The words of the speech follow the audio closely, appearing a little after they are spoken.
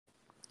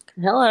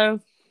Hello.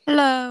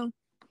 Hello.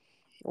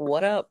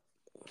 What up?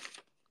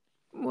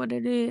 What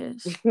it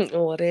is?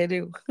 What do I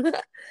do?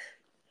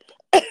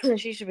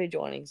 She should be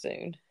joining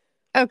soon.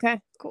 Okay,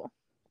 cool.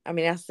 I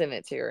mean, I sent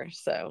it to her,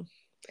 so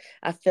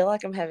I feel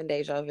like I'm having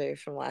deja vu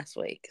from last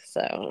week.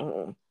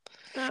 Oh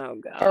Or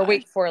gosh.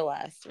 week before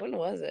last. When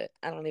was it?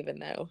 I don't even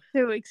know.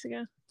 2 weeks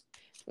ago.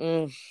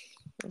 Mm,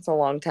 it's a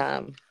long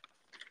time.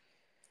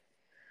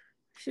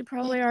 She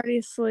probably already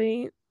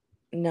asleep.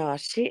 No,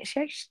 she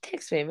actually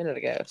texted me a minute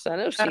ago, so I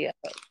know Oh, she.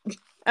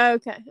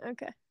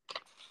 okay.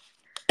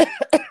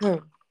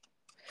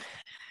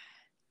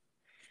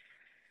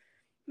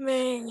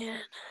 Man,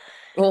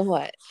 Well,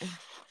 what?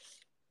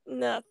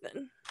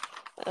 nothing.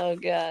 Oh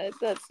God,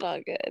 that's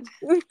not good.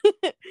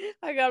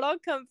 I got all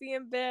comfy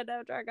in bed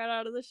after I got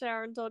out of the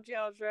shower and told you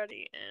I was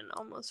ready and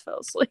almost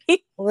fell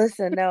asleep.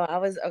 Listen, no, I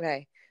was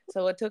okay.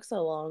 So what took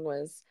so long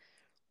was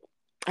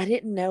I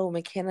didn't know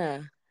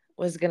McKenna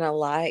was gonna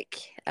like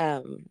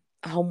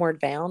Homeward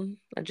Bound.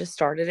 I just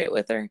started it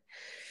with her.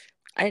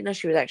 I didn't know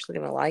she was actually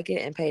gonna like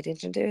it and pay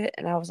attention to it.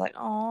 And I was like,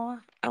 oh,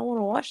 I want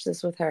to watch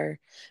this with her.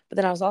 But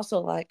then I was also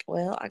like,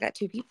 well, I got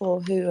two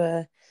people who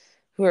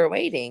are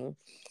waiting.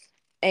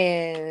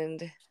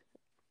 And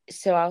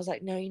so I was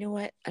like, no, you know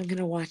what? I'm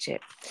gonna watch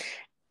it.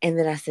 And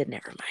then I said,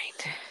 never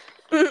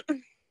mind.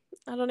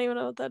 I don't even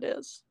know what that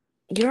is.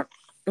 You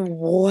don't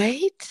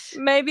what?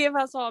 Maybe if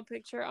I saw a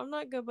picture. I'm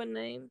not good with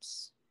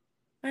names.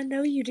 I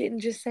know you didn't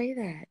just say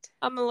that.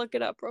 I'm gonna look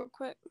it up real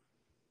quick.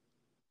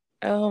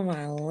 Oh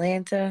my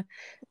Lanta.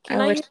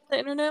 Can I I wish use the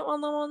internet while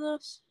I'm on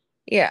this?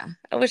 Yeah,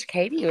 I wish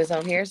Katie was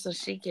on here so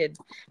she could.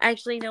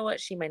 Actually, you know what?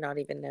 She may not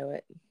even know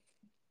it.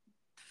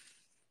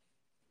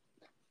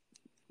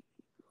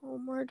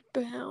 Homeward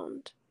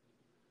Bound.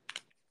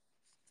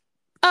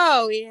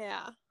 Oh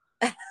yeah.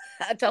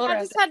 I told I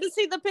her, just had to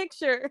see the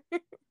picture.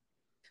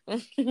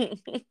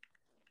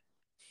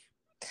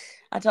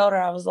 I told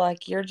her, I was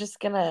like, you're just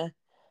gonna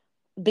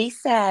be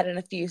sad in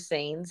a few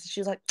scenes. She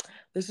was like,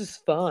 this is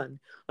fun.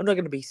 I'm not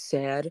gonna be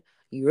sad.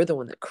 You're the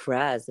one that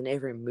cries in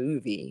every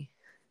movie.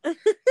 I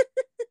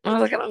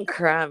was like, I don't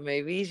cry in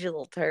movies, you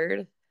little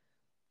turd.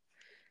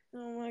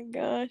 Oh my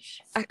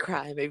gosh. I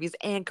cry in movies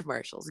and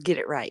commercials. Get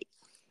it right.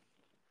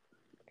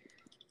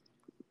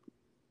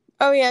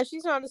 Oh yeah,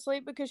 she's not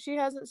asleep because she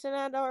hasn't sent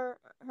out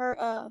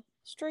her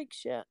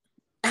streaks yet.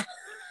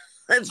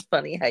 That's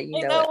funny how you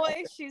Ain't know it. no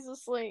way she's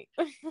asleep.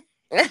 No,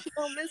 She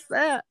don't miss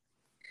that.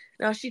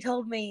 she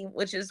told me,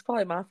 which is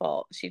probably my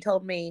fault. She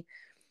told me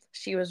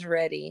she was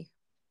ready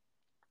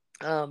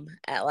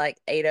at like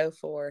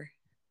 8:04.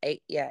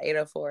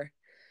 8:04.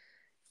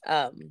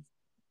 Um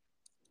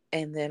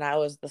and then I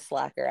was the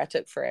slacker. I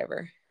took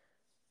forever.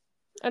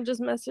 I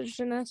just messaged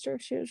and asked her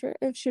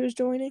if she was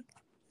joining.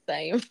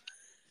 Same.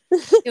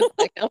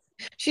 Like,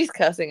 she's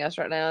cussing us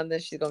right now and then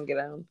she's gonna get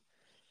on.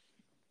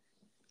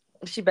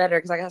 She better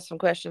because I got some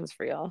questions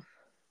for y'all.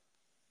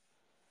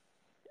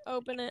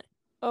 Open it.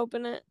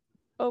 Open it.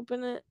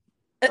 Open it.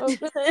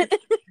 Open it.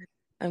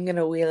 I'm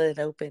gonna wheel it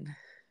open.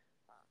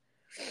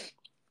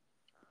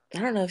 I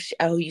don't know if she,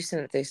 oh, you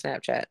sent it through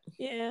Snapchat.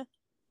 Yeah.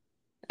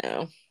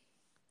 Oh.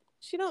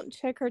 She don't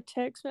check her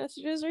text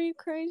messages. Are you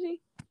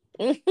crazy?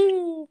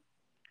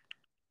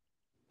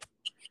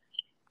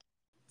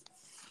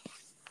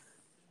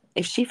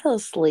 If she fell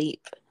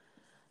asleep,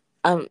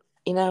 I'm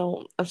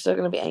still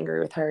gonna be angry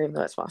with her even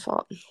though it's my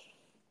fault.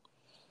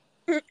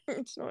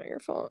 It's not your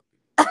fault.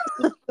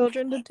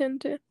 Children to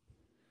tend to.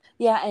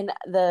 Yeah, and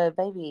the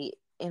baby,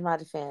 in my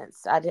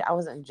defense, I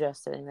wasn't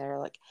just sitting there.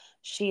 Like,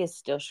 she is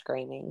still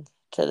screaming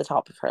to the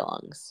top of her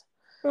lungs.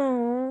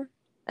 Oh.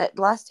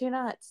 Last 2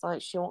 nights,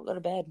 like she won't go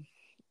to bed.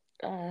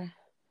 Uh,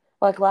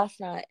 like last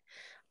night,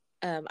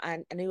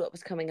 I knew what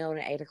was coming on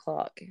at 8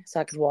 o'clock, so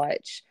I could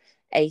watch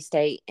A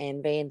State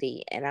and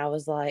Vandy, and I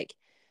was like,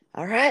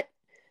 "All right,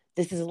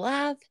 this is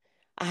live.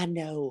 I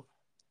know.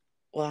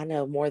 Well, I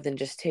know more than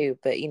just two,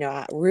 but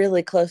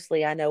really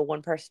closely, I know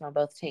one person on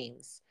both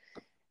teams."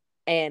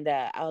 And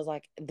I was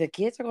like, the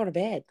kids are going to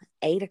bed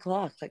 8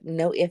 o'clock. Like,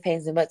 no ifs,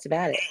 ands, and buts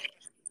about it.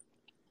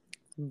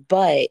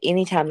 But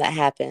anytime that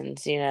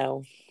happens,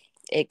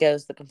 it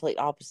goes the complete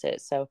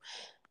opposite. So,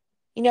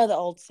 the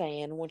old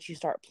saying, once you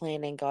start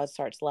planning, God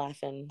starts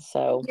laughing.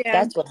 So Yeah.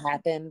 that's what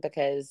happened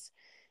because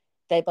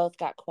they both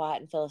got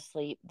quiet and fell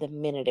asleep the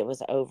minute it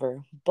was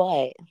over.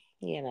 But,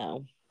 you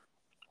know,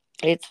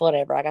 it's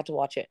whatever. I got to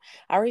watch it.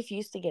 I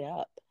refused to get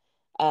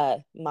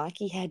up.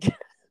 Mikey had to,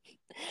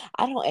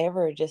 I don't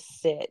ever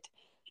just sit.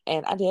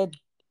 And I did.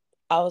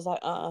 I was like,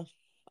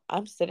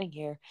 I'm sitting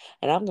here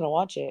and I'm going to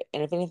watch it.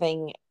 And if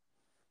anything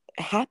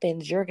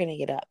happens, you're going to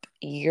get up.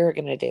 You're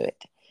going to do it.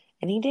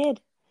 And he did.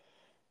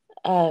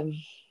 Um,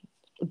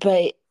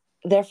 but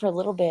there for a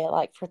little bit,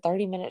 like for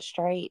 30 minutes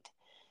straight,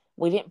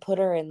 we didn't put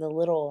her in the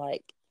little,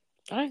 like,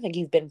 I don't think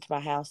you've been to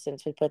my house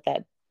since we put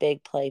that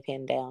big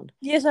playpen down.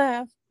 Yes, I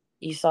have.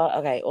 You saw,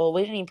 okay. Well,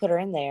 we didn't even put her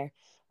in there.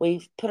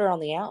 We put her on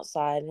the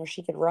outside where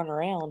she could run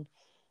around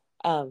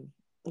um,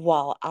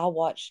 while I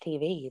watch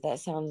TV. That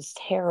sounds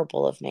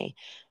terrible of me.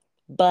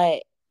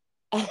 But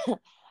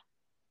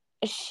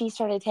she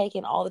started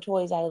taking all the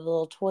toys out of the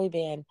little toy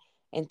bin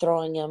and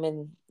throwing them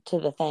into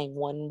the thing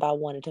one by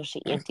one until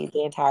she emptied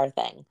the entire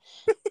thing.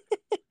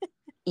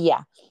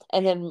 Yeah.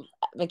 And then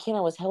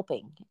McKenna was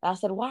helping. I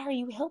said, "Why are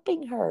you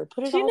helping her?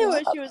 Put it She knew all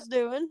what up." she was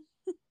doing.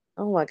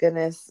 Oh my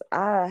goodness.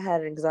 I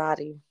had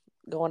anxiety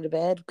going to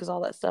bed because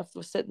all that stuff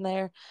was sitting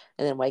there,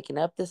 and then waking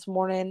up this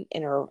morning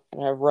in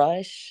a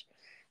rush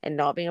and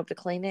not being able to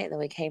clean it. And then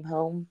we came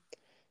home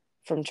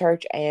from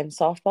church and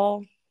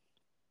softball,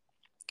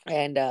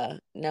 and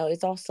no,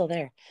 it's all still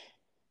there.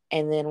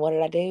 And then what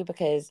did I do?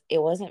 Because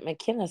it wasn't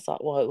McKenna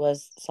well, it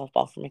was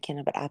softball for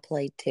McKenna, but I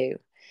played too,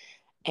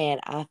 and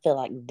I feel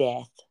like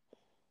death.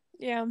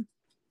 Yeah.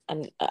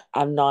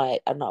 I'm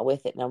not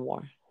with it no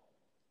more.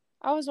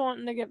 I was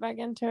wanting to get back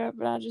into it,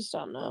 but I just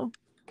don't know.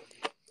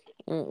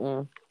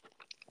 Mm-mm.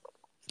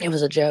 It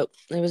was a joke.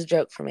 It was a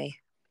joke for me.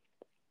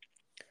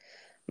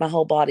 My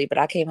whole body. But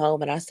I came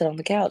home and I sat on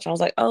the couch. And I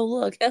was like, "Oh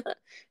look,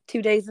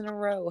 2 days in a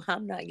row,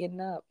 I'm not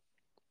getting up."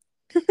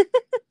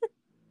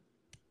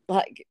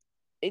 Like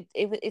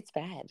it's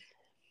bad.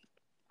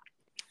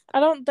 I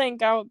don't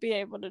think I would be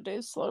able to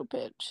do slow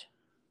pitch.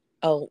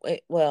 Oh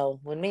well,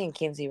 when me and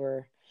Kenzie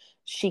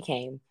she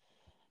came.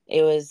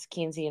 It was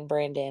Kenzie and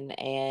Brandon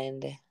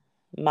and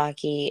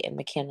Mikey and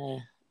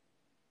McKenna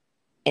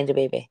and the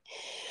baby.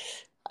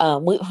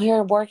 We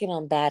are working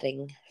on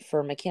batting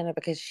for McKenna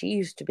because she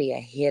used to be a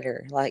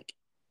hitter. Like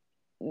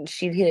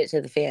she'd hit it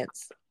to the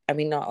fence. I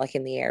mean, not like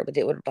in the air, but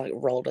it would like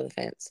roll to the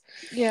fence.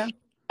 Yeah.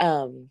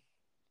 Um,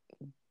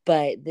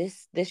 but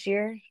this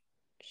year,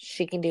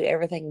 she can do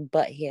everything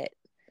but hit,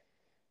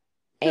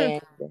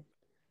 and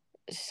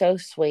so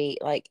sweet.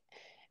 Like,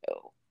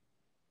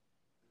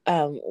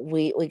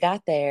 we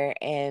got there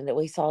and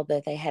we saw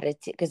that they had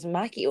because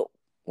Mikey,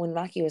 when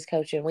Mikey was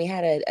coaching, we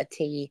had a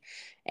tee,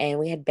 and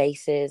we had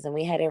bases, and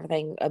we had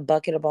everything, a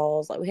bucket of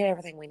balls, like we had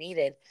everything we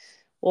needed.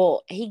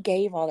 Well, he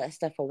gave all that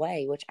stuff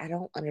away, which I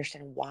don't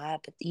understand why,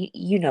 but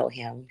you know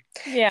him.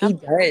 Yeah.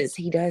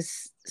 He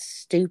does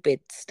stupid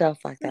stuff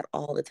like that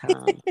all the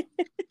time.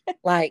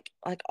 like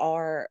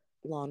our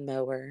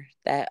lawnmower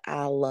that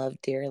I love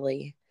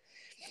dearly.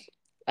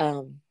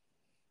 Um,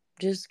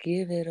 just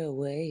give it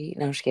away.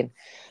 No, I'm just kidding.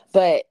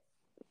 But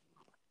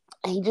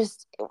he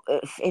just,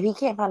 if he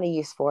can't find a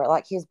use for it,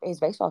 like his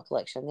baseball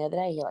collection the other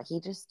day, he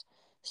just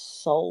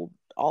sold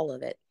all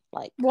of it.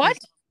 Like What?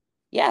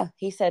 yeah,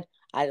 he said,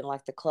 "I didn't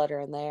like the clutter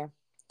in there.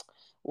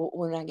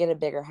 When I get a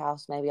bigger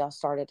house, maybe I'll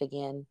start it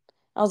again."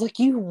 I was like,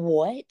 "You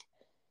what?"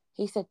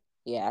 He said,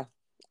 "Yeah,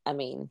 I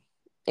mean,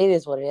 it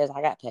is what it is.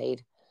 I got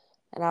paid."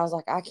 And I was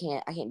like, I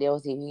can't deal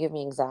with you. You give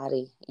me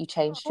anxiety. You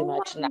change too Oh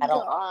much, and my I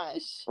don't.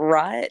 gosh.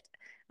 Right?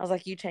 I was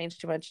like, you change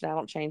too much, and I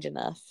don't change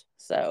enough.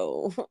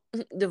 So,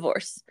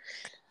 divorce.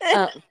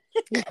 Um,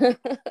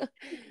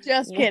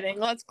 Just kidding.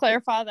 Let's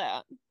clarify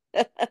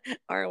that.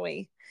 are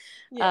we?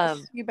 Yes,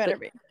 you better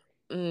But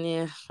be.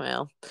 yeah,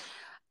 well,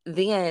 but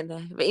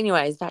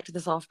anyways, back to the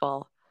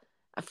softball.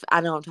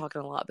 I know I'm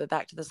talking a lot, but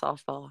back to the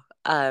softball.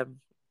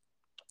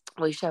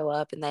 We show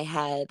up and they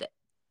had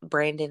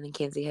Brandon and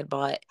Kenzie had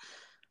bought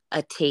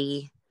a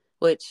tee,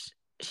 which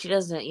she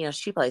doesn't,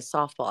 she plays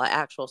softball,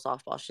 actual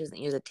softball. She doesn't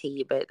use a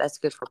tee, but that's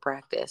good for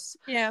practice.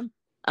 Yeah.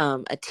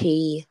 A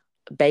tee,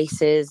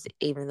 bases,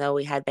 even though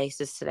we had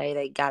bases today,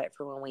 they got it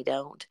for when we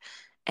don't.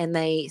 And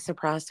they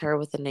surprised her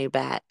with a new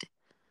bat.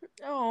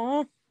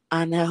 Oh.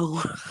 I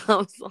know. I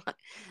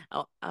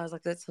was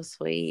like, that's so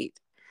sweet.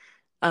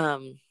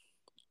 Um,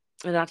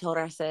 and I told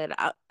her, I said,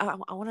 I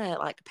want to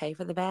like pay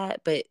for the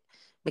bat, but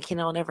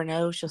McKenna will never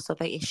know. She'll still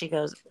think. And she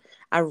goes,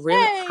 I really,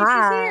 Hey, she's here.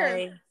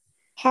 hi. What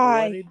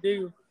Hi. did you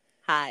do?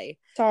 Hi.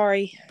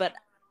 Sorry. But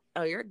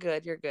oh, you're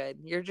good. You're good.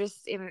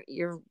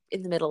 You're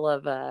in the middle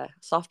of a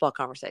softball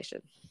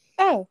conversation.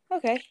 Oh,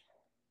 okay.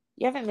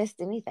 You haven't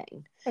missed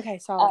anything. Okay,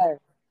 sorry.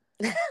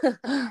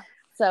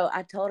 So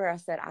I told her, I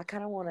said, I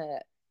kind of want to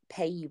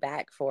pay you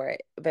back for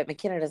it, but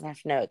McKenna doesn't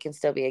have to know. It can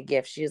still be a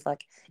gift. She was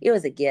like, it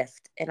was a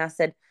gift. And I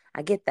said,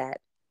 I get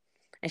that.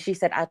 And she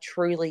said, I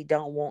truly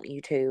don't want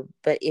you to,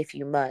 but if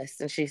you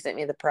must. And she sent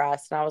me the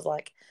price. And I was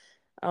like,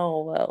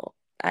 oh, well,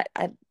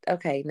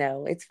 okay,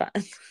 no, it's fine.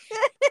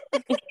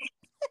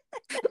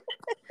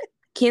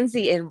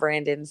 Kenzie and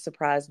Brandon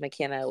surprised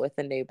McKenna with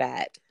a new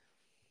bat.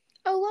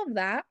 I love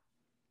that.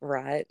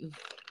 Right.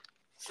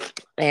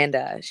 And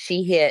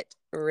she hit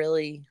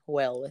really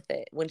well with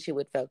it when she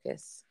would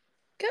focus.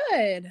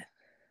 Good.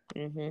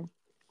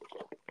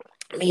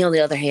 Mm-hmm. Me, on the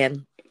other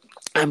hand,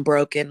 I'm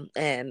broken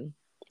and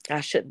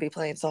I shouldn't be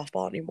playing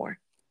softball anymore.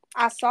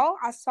 I saw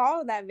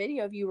that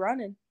video of you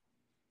running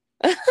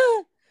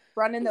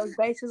those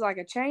bases like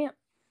a champ.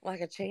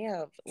 Like a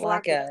champ.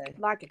 Like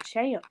a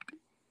champ.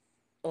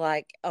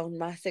 Like on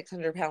my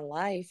 600-pound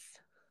life.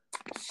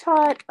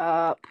 Shut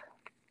up.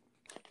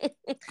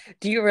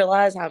 Do you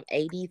realize I'm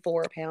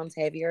 84 pounds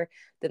heavier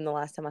than the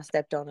last time I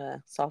stepped on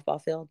a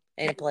softball field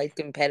and played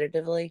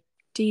competitively?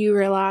 Do you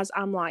realize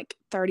I'm like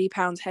 30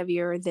 pounds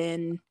heavier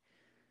than,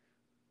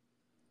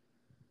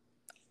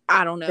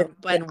 I don't know,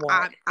 but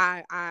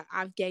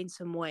I've gained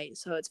some weight,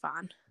 so it's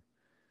fine.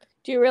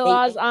 Do you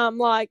realize I'm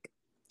like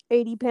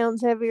 80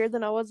 pounds heavier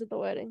than I was at the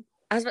wedding.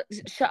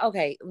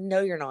 Okay,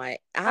 no, you're not.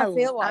 I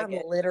feel like I'm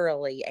it.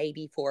 literally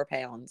 84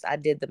 pounds. I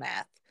did the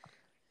math.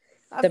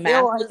 I The feel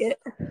math like was it.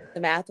 the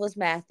math was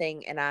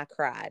mathing, and I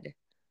cried.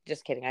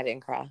 Just kidding, I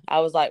didn't cry. I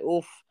was like,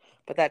 oof,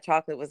 but that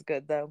chocolate was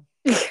good though.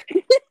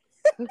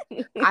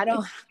 I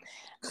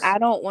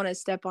don't want to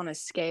step on a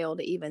scale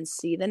to even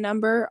see the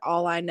number.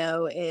 All I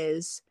know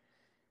is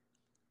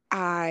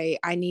I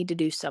need to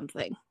do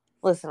something.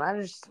 Listen, I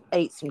just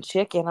ate some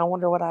chicken. I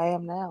wonder what I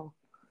am now.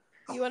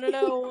 You want to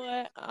know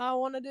what I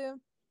want to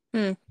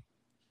do?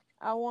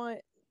 I want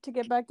to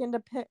get back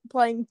into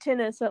playing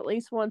tennis at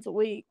least once a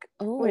week.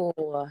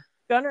 Oh,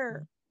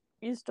 Gunnar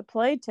used to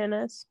play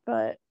tennis,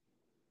 but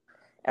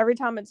every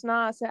time it's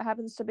nice, it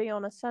happens to be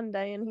on a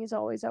Sunday, and he's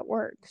always at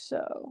work.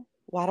 So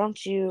why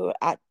don't you?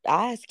 I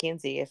asked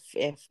Kenzie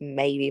if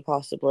maybe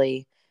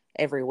possibly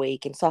every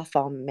week, and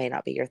softball may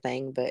not be your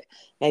thing, but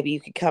maybe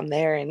you could come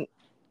there and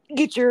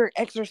get your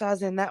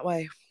exercise in that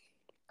way.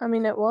 I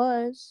mean, it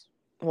was.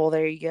 Well,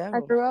 there you go. I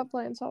grew up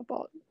playing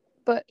softball.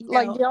 But, do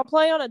y'all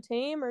play on a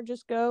team or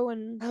just go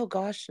and... Oh,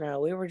 gosh,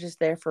 no. We were just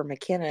there for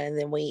McKenna, and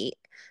then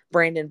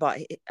Brandon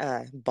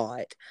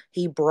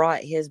he brought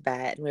his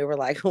bat, and we were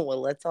like,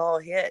 well, let's all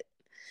hit.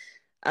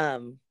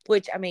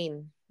 Which, I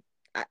mean,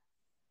 I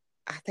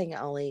think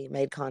I only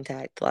made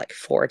contact like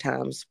 4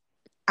 times.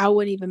 I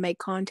wouldn't even make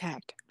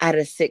contact. Out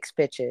of 6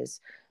 pitches.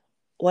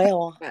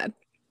 Well,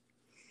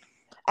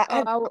 I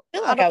feel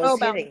like I was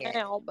hitting it.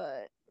 Now,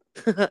 but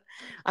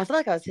I feel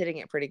like I was hitting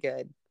it pretty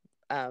good.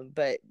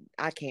 But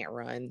I can't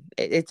run.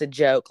 It's a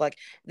joke. Like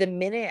the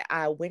minute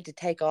I went to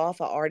take off,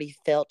 I already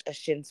felt a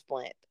shin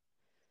splint,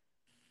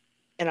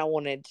 and I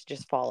wanted to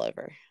just fall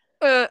over.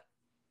 I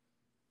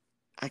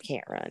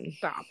can't run.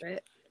 Stop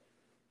it.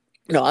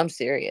 No, I'm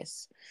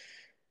serious.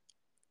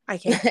 I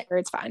can't.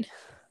 It's fine.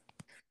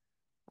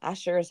 I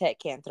sure as heck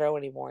can't throw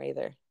anymore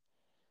either.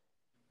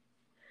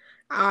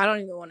 I don't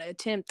even want to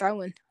attempt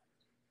throwing.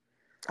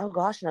 Oh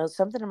gosh, no!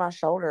 Something in my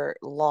shoulder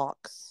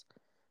locks.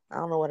 I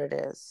don't know what it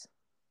is.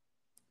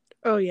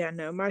 Oh yeah,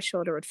 no, my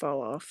shoulder would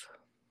fall off.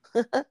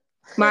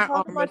 My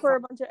arm like we're a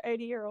bunch of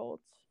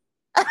 80-year-olds.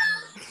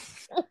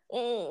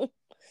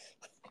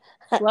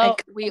 Well,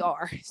 we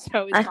are,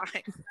 so it's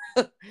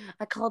fine.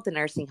 I called the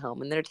nursing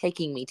home, and they're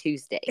taking me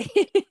Tuesday.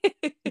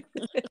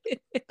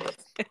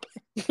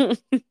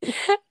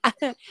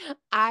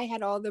 I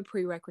had all the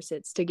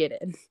prerequisites to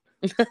get in.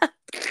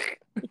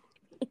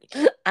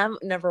 I'm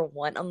number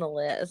 1 on the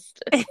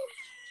list.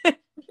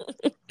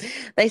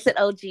 They said,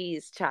 "Oh,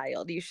 geez,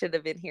 child, you should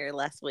have been here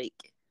last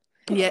week."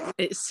 Yeah,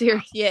 it's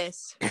serious.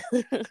 Yes.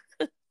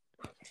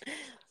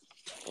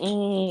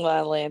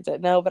 Atlanta.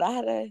 No, but I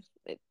had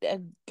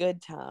a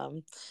good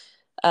time.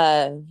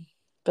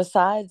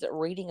 Besides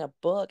reading a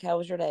book, how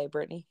was your day,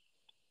 Brittany?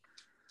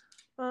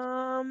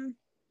 I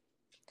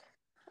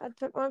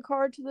took my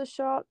car to the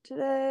shop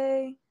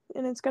today,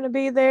 and it's going to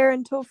be there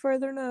until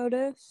further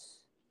notice.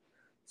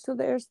 So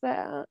there's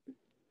that.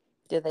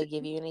 Did they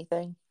give you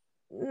anything?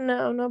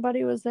 No,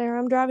 nobody was there.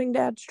 I'm driving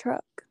Dad's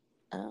truck.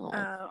 Oh.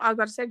 I was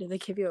about to say, did they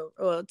give you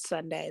it's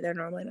Sunday. They're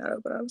normally not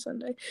open on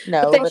Sunday.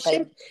 No, but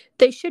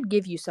they should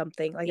give you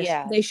something. Like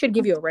they should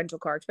give you a rental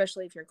car,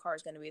 especially if your car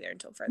is going to be there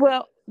until further.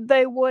 Well,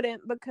 they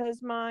wouldn't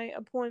because my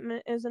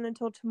appointment isn't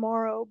until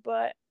tomorrow,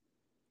 but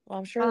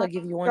I'm sure they'll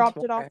give you one dropped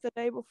tomorrow. it off the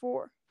day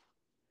before.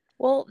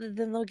 Well,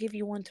 then they'll give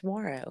you one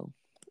tomorrow.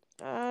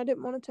 I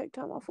didn't want to take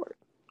time off work.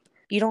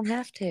 You don't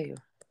have to.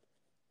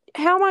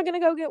 How am I going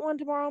to go get one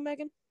tomorrow,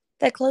 Megan?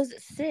 They close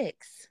at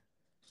 6.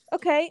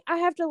 Okay, I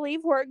have to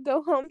leave work,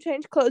 go home,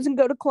 change clothes, and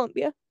go to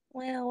Columbia.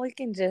 Well, we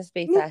can just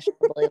be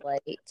fashionably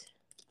late.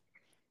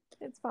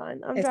 It's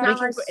fine.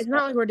 It's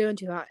not like we're doing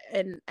too hot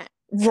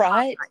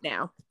right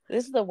now.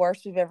 This is the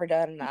worst we've ever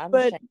done, and I'm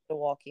ashamed to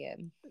walk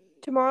in.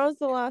 Tomorrow's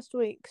the last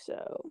week,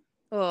 so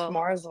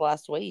tomorrow's the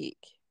last week.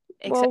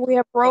 Well, we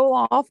have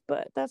roll off,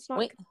 but that's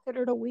not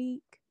considered a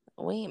week.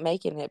 We ain't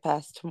making it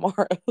past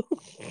tomorrow.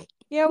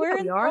 Yeah, we're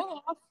in the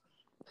roll off.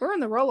 We're in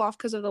the roll off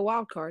because of the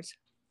wild cards.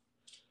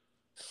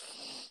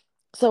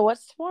 So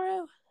what's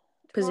tomorrow?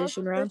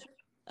 Position round.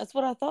 That's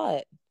what I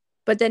thought.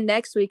 But then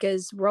next week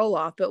is roll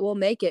off, but we'll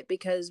make it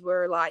because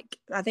we're like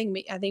I think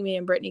me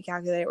and Brittany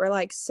calculated we're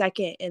like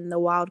second in the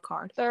wild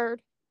card.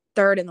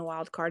 Third in the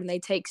wild card, and they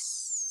take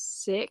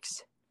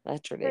 6.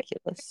 That's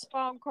ridiculous.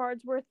 Wild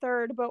cards were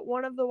third, but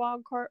one of the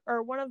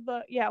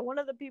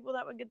people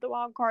that would get the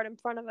wild card in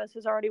front of us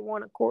has already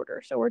won a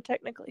quarter, so we're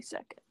technically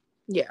second.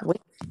 Yeah, we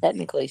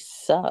technically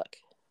suck.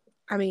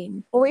 I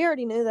mean, well, we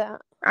already knew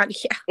that.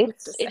 Yeah,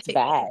 it's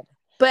bad.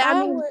 But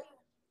I mean,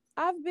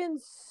 I've been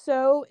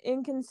so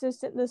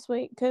inconsistent this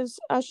week because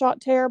I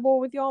shot terrible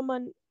with y'all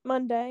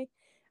Monday.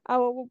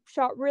 I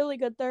shot really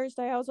good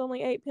Thursday. I was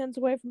only 8 pins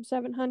away from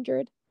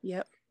 700.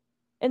 Yep.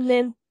 And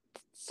then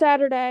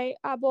Saturday,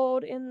 I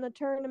bowled in the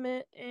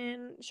tournament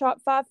and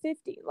shot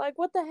 550. Like,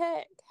 what the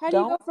heck? How do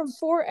you go from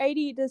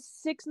 480 to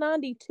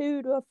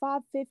 692 to a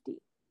 550?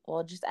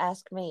 Well, just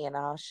ask me and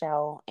I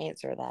shall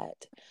answer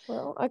that.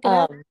 Well, I can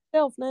ask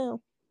myself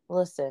now.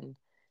 Listen,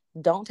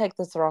 don't take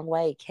this the wrong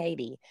way,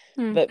 Katie,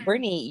 but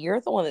Brittany,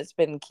 you're the one that's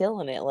been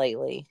killing it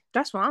lately.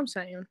 That's what I'm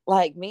saying.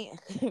 Like me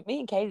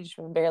and Katie just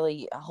been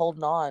barely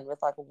holding on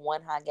with like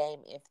one high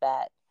game, if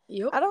that.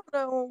 Yep. I don't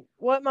know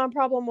what my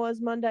problem was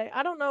Monday.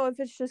 I don't know if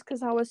it's just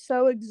because I was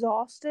so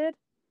exhausted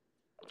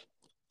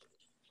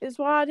is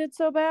why I did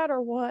so bad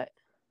or what.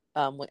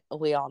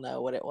 We all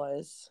know what it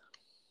was.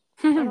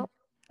 I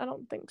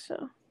don't think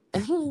so.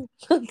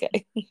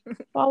 Okay.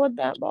 Why would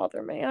that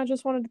bother me? I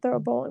just wanted to throw a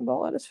bowling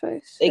ball at his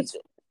face.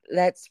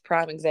 That's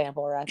prime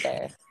example right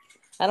there.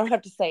 I don't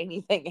have to say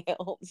anything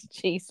else.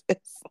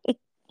 Jesus.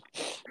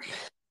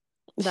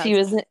 She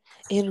was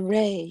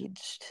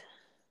enraged.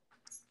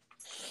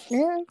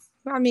 Yeah,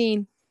 I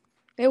mean,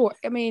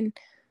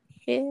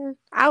 yeah,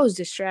 I was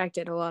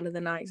distracted a lot of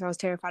the nights. I was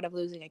terrified of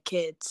losing a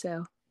kid,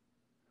 so.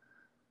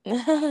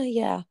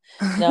 Yeah.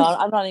 No,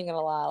 I'm not even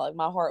gonna lie. Like,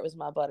 my heart was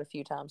my butt a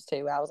few times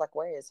too. I was like,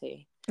 where is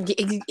he?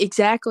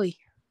 Exactly.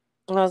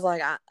 And I was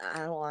like, I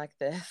don't like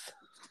this.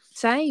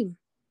 Same.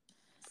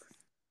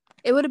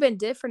 It would have been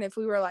different if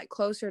we were like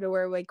closer to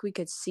where like we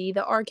could see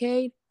the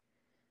arcade,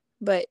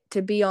 but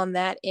to be on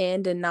that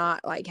end and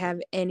not like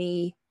have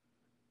any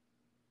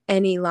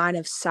line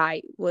of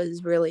sight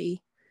was the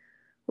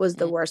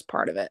worst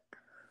part of it.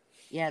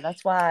 Yeah,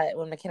 that's why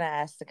when McKenna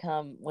asked to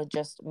come with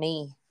just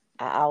me,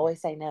 I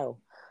always say no.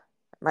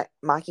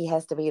 Mikey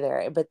has to be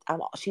there, but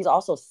she's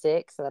also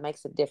sick, so that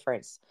makes a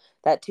difference.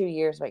 That 2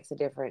 years makes a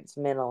difference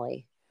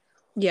mentally.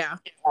 Yeah.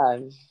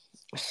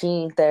 She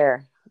ain't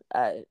there.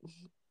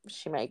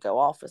 She may go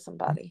off with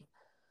somebody.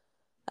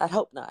 I'd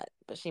hope not,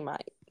 but she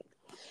might.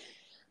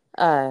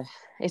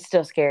 It's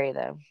still scary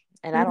though,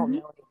 and I don't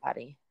know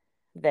anybody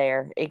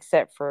there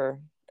except for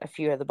a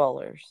few of the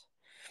bowlers.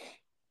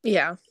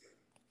 Yeah.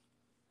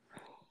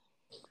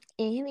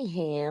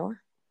 Anyhow,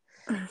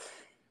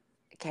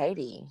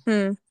 Katie,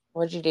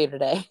 what'd you do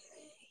today?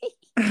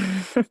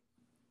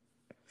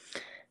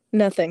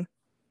 Nothing.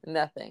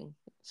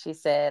 She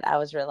said I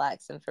was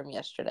relaxing from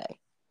yesterday.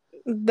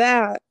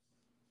 That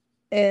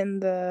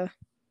and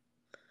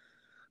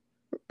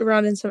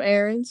running some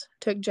errands.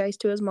 Took Jace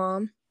to his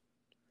mom.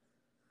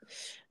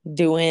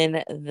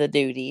 Doing the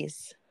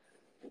duties.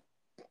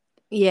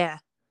 Yeah.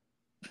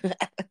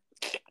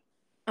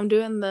 I'm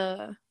doing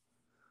the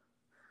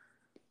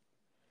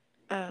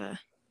I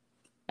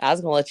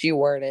was gonna let you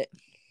word it.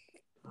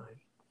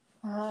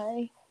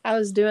 I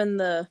was doing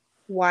the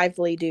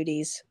wifely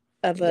duties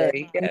of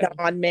a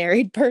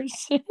non-married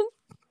person.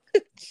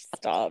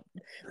 Stop.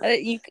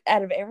 You,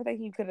 out of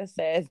everything you could have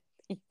said,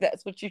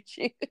 that's what you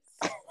choose.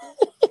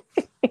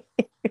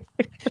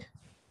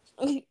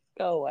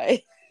 Go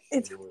away.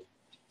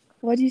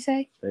 What'd you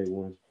say?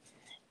 A1.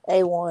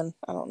 A1.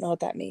 I don't know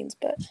what that means,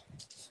 but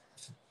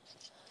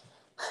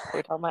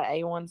we're talking about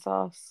A1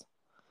 sauce.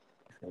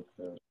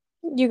 Okay.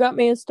 You got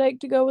me a steak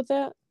to go with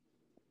that?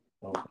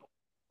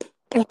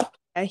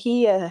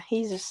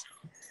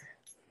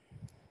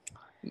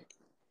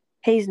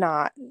 He's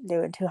not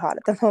doing too hot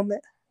at the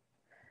moment.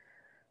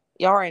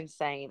 Y'all are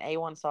insane.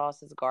 A1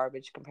 sauce is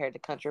garbage compared to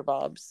Country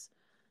Bob's.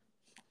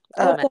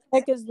 What the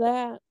heck is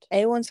that?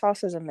 A1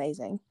 sauce is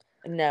amazing.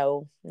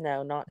 No.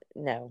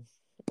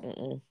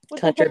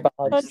 Country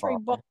Bob's.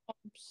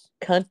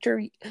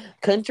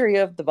 Country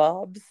of the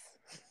Bobs.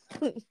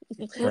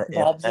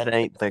 That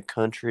ain't the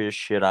countryest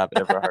shit I've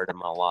ever heard in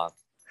my life.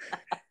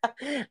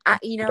 I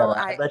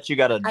bet you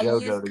got a JoJo. I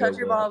use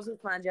Country Bobs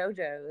with my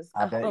JoJo's.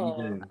 I bet you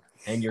do.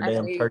 And your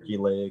damn turkey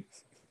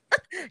legs.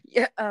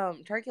 Yeah,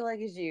 turkey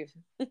leg is you.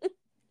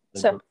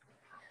 So,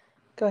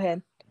 go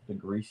ahead. The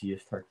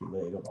greasiest turkey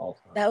leg of all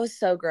time. That was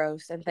so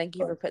gross, and thank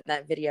you for putting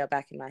that video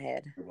back in my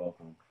head. You're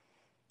welcome.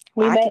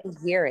 I can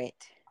hear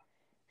it.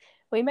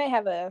 We may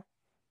have a,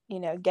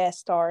 guest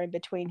star in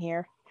between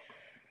here.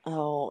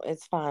 Oh,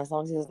 it's fine as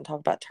long as he doesn't talk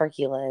about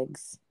turkey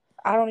legs.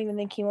 I don't even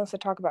think he wants to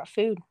talk about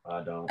food.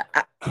 I don't.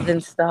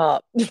 Then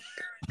stop.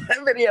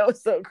 That video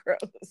was so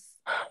gross.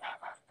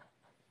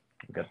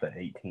 We got the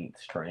 18th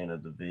strand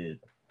of the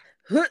vid.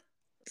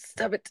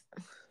 Stop it.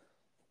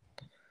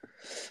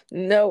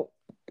 No.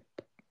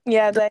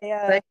 Yeah,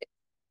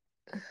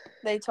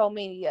 they told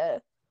me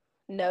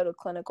no to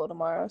clinical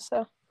tomorrow,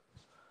 so.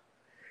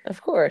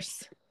 Of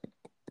course.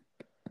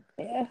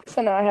 Yeah,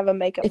 so now I have a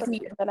makeup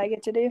that I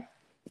get to do.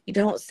 You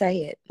don't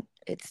say it.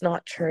 It's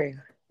not true.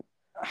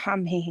 I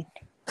mean,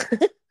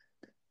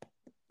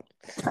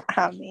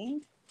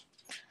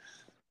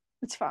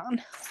 it's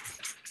fine.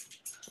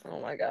 Oh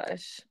my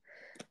gosh.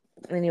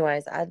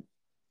 Anyways, I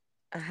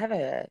have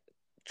a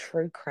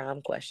true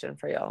crime question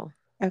for y'all.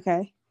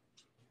 Okay.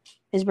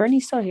 Is Brittany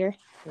still here?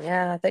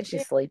 Yeah, I think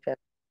she's sleeping.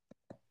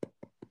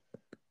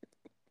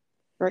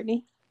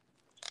 Brittany?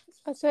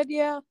 I said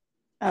yeah.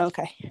 Oh,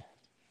 okay.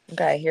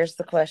 Okay, here's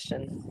the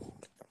question.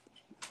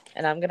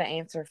 And I'm going to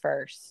answer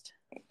first.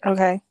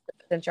 Okay.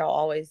 Since y'all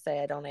always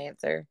say I don't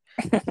answer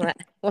when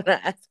I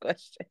ask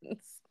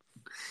questions.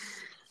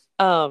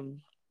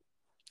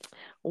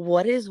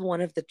 What is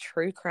one of the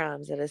true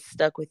crimes that has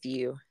stuck with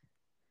you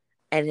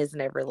and has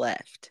never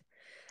left?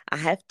 I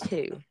have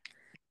two.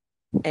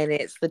 and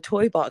it's the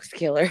Toy Box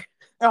Killer.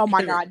 Oh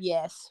my God,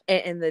 yes.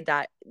 And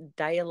the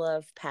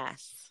Dyatlov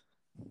Pass.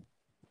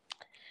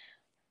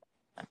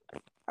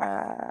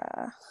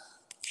 I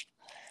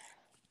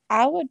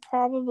would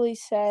probably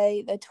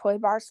say the Toy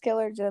Box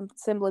Killer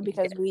simply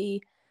because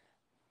we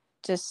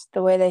just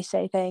the way they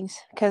say things.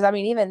 Because I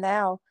mean, even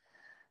now,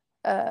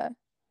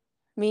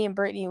 me and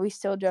Brittany, we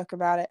still joke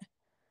about it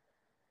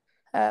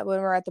when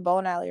we're at the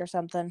bowling alley or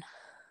something.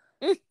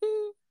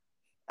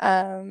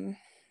 I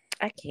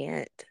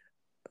can't.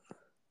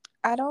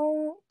 I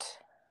don't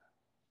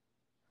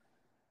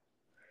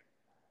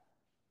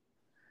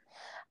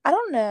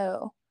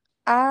know.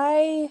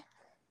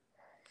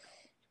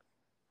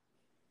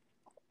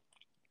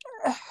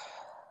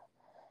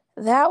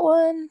 That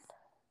one,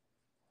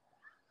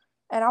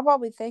 and I'll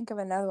probably think of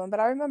another one, but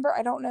I remember,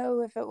 I don't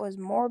know if it was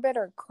Morbid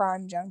or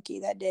Crime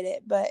Junkie that did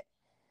it, but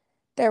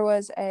there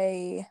was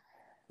a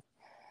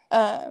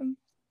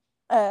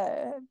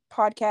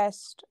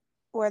podcast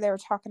where they were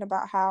talking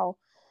about how,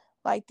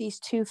 like, these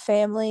two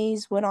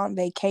families went on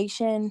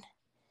vacation,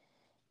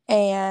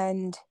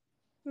 and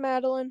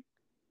Madeline.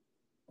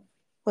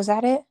 Was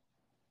that it?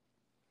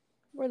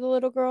 Where the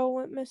little girl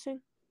went missing?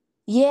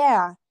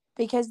 Yeah,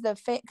 because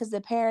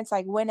the parents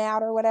like went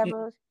out or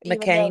whatever.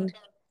 McCain.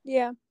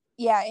 Yeah,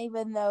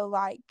 even though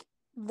like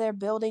their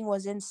building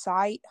was in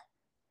sight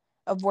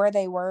of where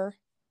they were,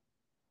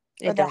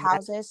 or the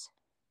houses.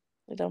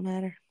 It don't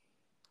matter.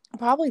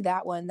 Probably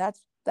that one. That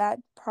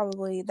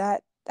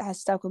has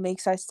stuck with me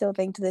because I still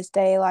think to this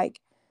day, like,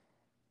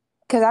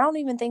 because I don't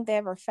even think they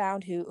ever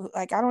found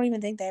I don't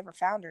even think they ever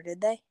found her.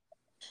 Did they?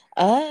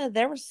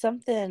 There was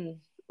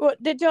something.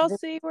 What did y'all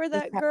see where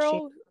that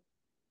girl?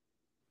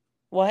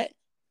 What?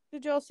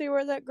 Did y'all see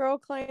where that girl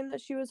claimed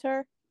that she was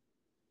her?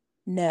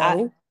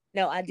 No.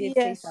 I did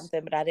see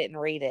something, but I didn't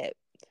read it.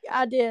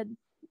 I did.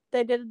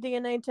 They did a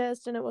DNA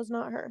test, and it was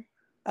not her.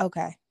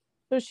 Okay.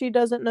 So she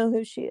doesn't know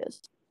who she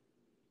is.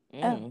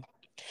 Oh.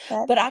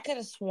 But I could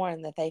have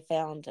sworn that they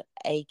found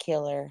a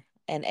killer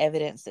and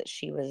evidence that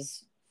she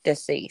was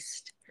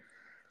deceased.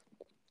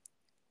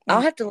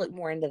 I'll have to look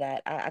more into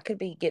that. I could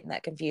be getting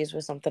that confused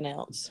with something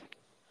else.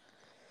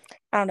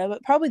 I don't know,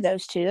 but probably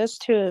those two. Those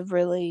two have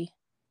really...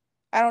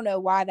 I don't know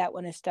why that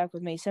one has stuck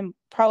with me.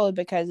 Probably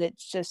because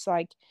it's just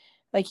like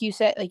you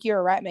said, like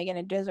you're right, Megan.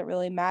 It doesn't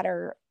really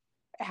matter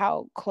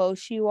how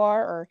close you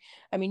are, or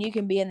I mean, you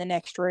can be in the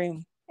next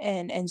room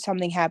and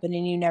something happened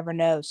and you never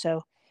know.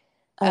 So,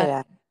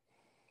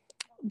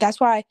 that's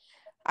why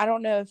I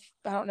don't know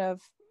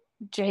if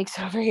Jake's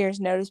over here has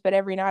noticed, but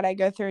every night I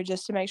go through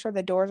just to make sure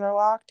the doors are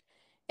locked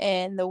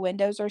and the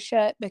windows are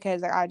shut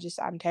because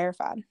I'm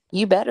terrified.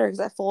 You better, because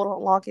that fool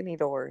don't lock any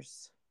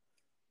doors.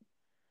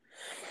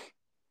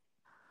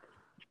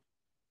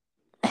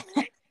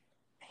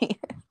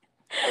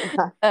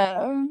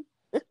 But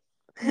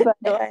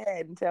go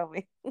ahead and tell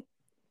me.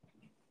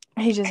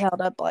 He just held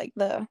up like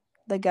the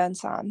gun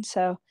sign.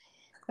 So,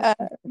 I'm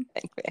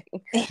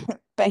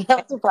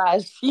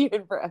surprised you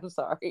and I'm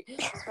sorry.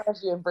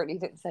 Surprised you and Brittany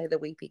didn't say the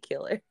Weepy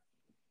Killer.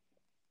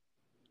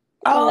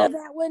 Oh,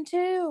 that one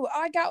too.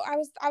 I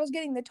was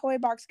getting the Toy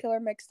Box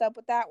Killer mixed up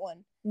with that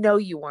one. No,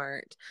 you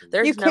weren't.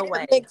 There's no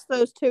way. Mix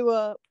those two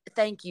up.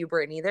 Thank you,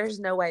 Brittany. There's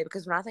no way,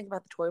 because when I think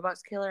about the Toy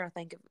Box Killer, I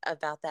think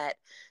about that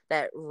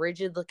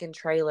rigid looking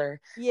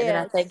trailer. Yes. And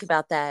then I think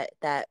about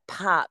that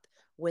pop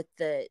with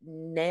the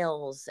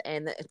nails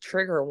and the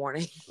trigger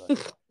warning.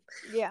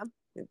 Yeah.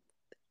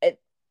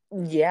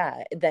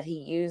 That he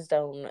used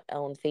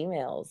on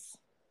females.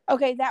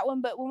 Okay, that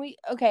one. But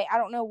I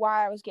don't know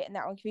why I was getting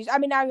that one confused. I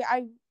mean,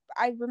 I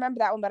remember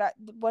that one, but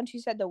once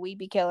you said the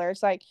Weepy Killer,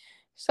 it's like,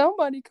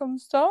 somebody come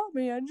stop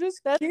me! I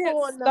just can't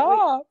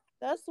stop.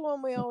 That's the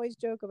one we always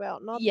joke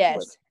about. Not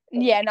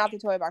not the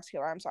Toy Box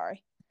Killer. I'm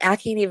sorry. I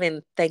can't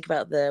even think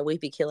about the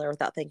Weepy Killer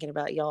without thinking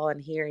about y'all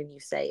and hearing you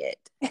say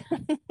it.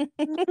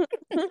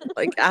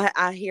 Like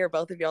I hear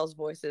both of y'all's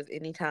voices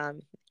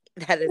anytime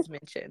that is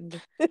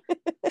mentioned.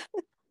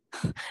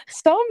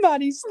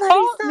 Somebody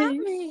stop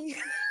me.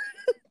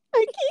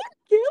 I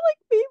keep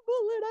killing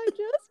people and I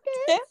just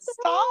can't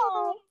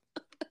stop.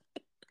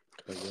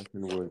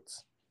 In the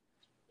woods.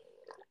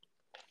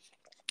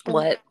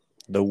 What?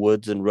 The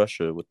woods in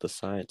Russia with the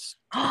science.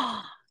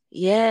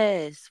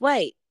 Yes.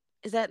 Wait,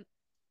 is that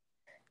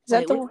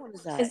the one?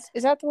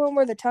 Is that the one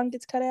where the tongue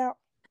gets cut out?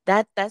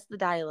 That's the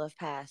Dyatlov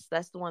Pass.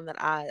 That's the one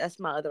that's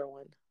my other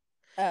one.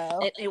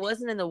 Oh. It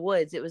wasn't in the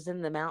woods. It was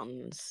in the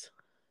mountains.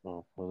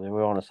 Oh, well, they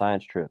were on a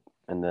science trip,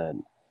 and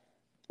then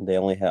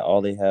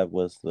all they had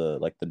was the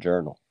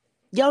journal.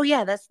 Oh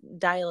yeah, that's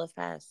Dyatlov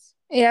Pass.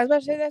 Yeah, I was about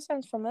to say that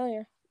sounds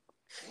familiar.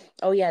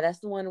 Oh yeah, that's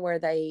the one where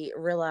they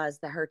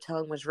realized that her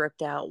tongue was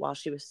ripped out while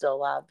she was still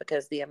alive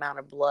because the amount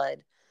of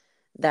blood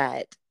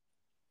the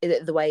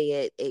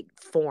way it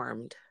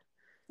formed.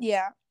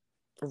 Yeah.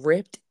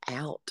 Ripped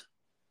out.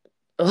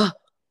 Ugh.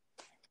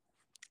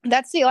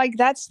 That's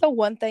the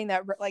one thing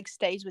that like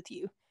stays with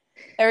you.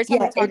 Every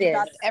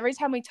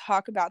time we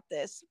talk about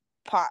this,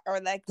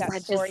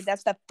 that story,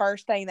 that's the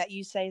first thing that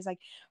you say is like,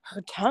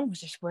 her tongue was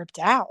just ripped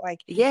out.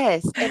 Like,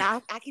 yes. And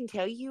I can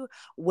tell you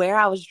where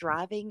I was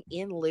driving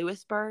in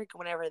Lewisburg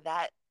whenever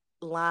that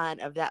line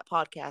of that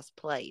podcast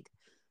played.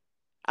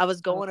 I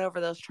was going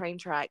over those train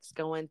tracks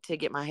going to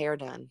get my hair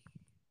done.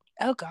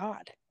 Oh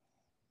God.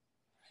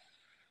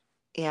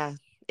 Yeah.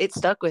 It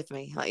stuck with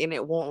me, and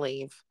it won't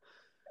leave.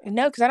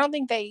 No, because I don't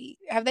think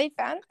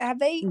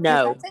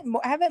No.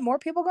 Haven't more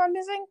people gone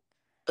missing?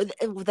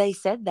 They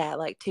said that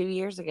like 2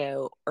 years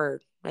ago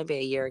or maybe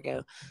a year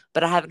ago,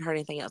 but I haven't heard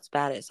anything else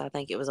about it, so I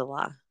think it was a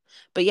lie.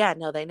 But yeah,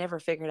 no, they never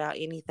figured out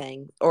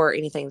anything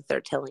that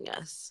they're telling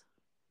us.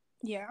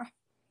 Yeah,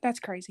 that's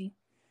crazy.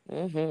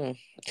 Mm-hmm.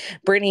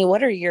 Brittany,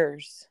 what are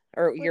yours?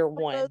 Or your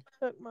one?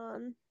 Took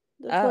mine.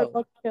 The toy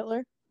box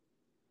killer.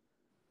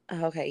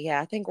 Okay, yeah,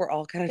 I think we're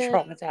all kind of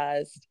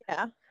traumatized.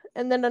 Yeah,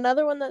 and then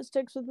another one that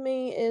sticks with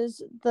me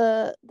is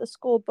the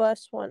school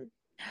bus one.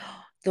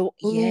 Oh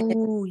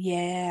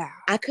yeah.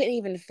 I couldn't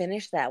even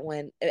finish that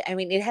one. I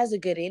mean, it has a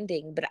good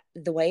ending, but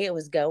the way it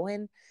was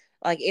going,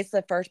 like, it's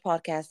the first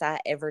podcast I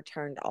ever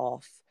turned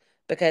off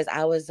because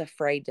I was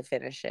afraid to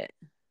finish it.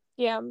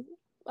 Yeah,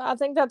 I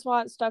think that's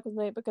why it stuck with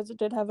me, because it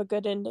did have a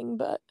good ending,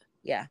 but...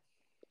 Yeah.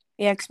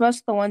 Yeah, because most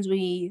of the ones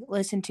we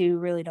listen to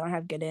really don't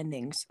have good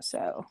endings,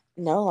 so...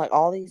 No, like,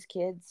 all these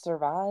kids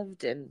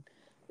survived, and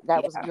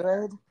that was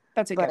good.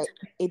 That's good.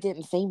 It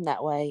didn't seem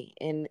that way,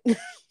 and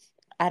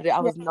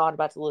I was not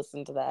about to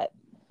listen to that.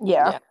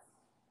 Yeah.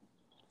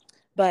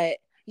 But,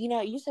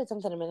 you said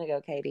something a minute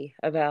ago, Katie,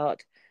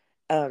 about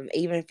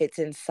even if it's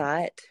in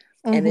sight,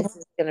 and this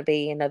is going to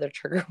be another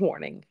trigger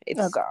warning.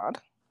 Oh, God.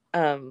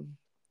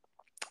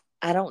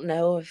 I don't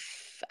know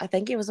if, I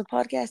think it was a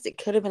podcast. It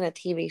could have been a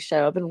TV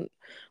show. I've been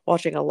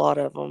watching a lot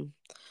of them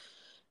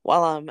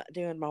while I'm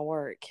doing my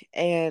work.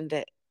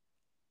 And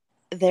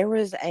there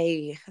was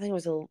I think it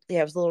was a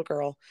little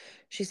girl.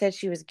 She said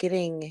she was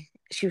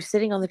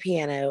sitting on the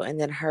piano, and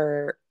then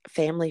her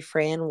family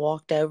friend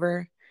walked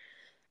over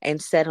and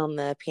sat on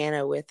the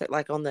piano with her,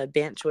 like on the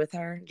bench with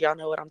her. Do y'all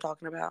know what I'm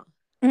talking about?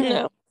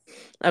 No.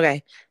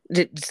 Okay.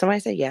 Did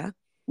somebody say yeah?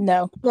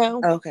 No.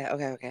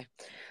 Okay.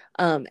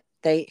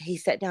 He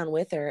sat down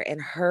with her,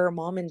 and her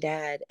mom and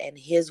dad and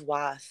his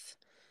wife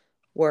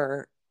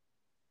were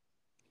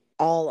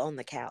all on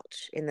the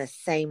couch in the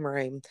same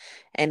room,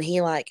 and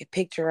he like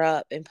picked her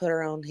up and put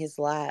her on his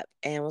lap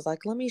and was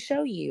like, let me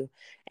show you.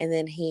 And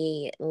then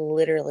he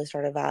literally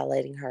started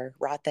violating her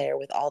right there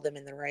with all them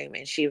in the room,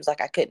 and she was like,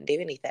 I couldn't do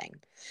anything.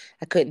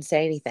 I couldn't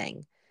say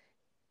anything.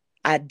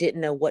 I didn't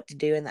know what to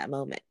do in that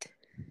moment.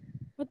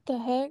 What the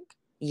heck?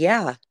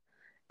 Yeah.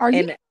 Are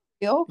you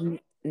real?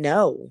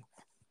 No.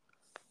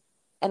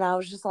 And I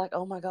was just like,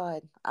 oh my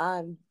God,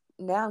 I'm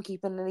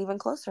keeping an even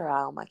closer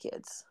eye on my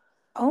kids.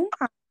 Oh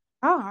my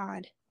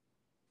God.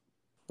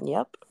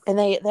 Yep. And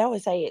they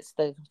always say it's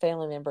the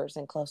family members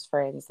and close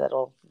friends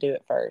that'll do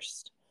it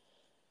first.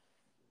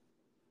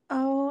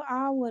 Oh,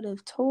 I would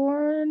have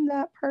torn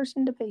that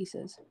person to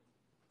pieces.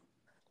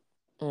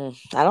 No,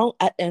 it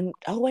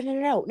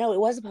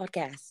was a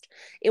podcast.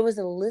 It was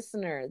a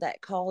listener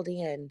that called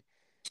in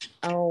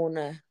on,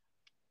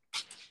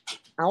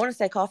 I want to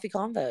say Coffee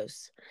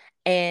Convos.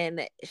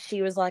 And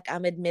she was like,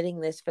 I'm admitting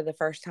this for the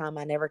first time.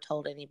 I never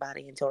told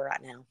anybody until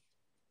right now.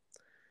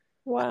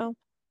 Wow.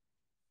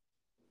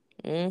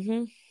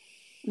 Mm-hmm.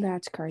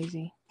 That's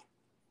crazy.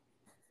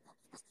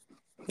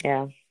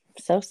 Yeah.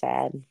 So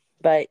sad.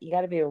 But you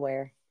got to be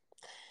aware.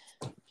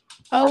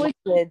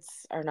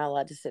 Kids are not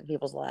allowed to sit in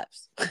people's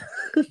laps.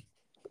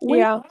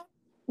 Yeah.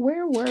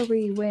 Where were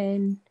we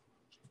when...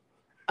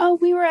 Oh,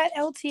 we were at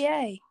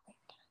LTA.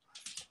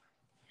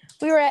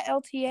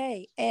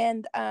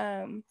 And,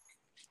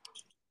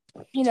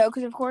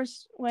 because of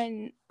course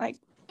when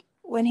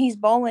he's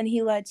bowling,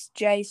 he lets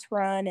Jace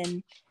run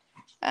and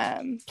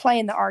play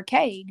in the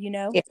arcade,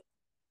 Yeah.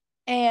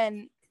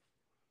 And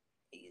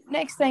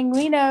next thing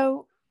we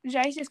know,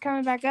 Jace is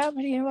coming back up,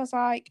 and he was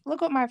like,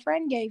 look what my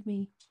friend gave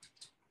me.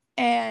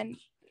 And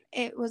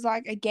it was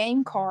like a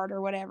game card or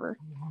whatever.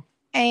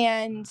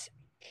 And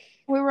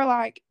we were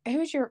like,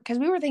 because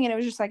we were thinking it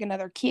was just like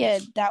another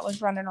kid that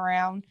was running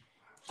around,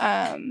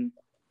 that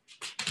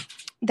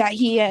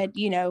he had,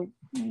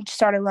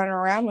 started running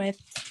around with.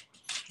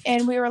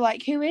 And we were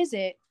like, who is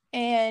it?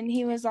 And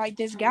he was like,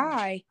 this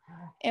guy.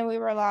 And we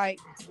were like,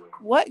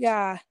 what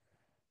guy?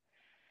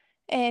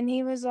 And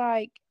he was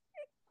like,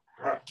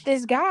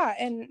 this guy.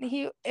 And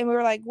we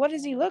were like, what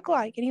does he look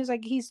like? And he was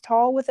like, he's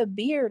tall with a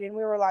beard. And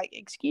we were like,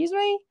 excuse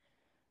me?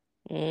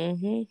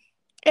 Mm-hmm.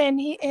 And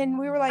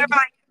we were like,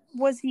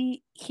 was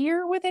he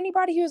here with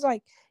anybody? He was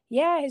like,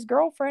 yeah, his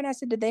girlfriend. I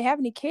said, did they have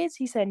any kids?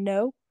 He said,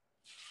 no.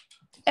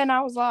 And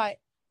I was like,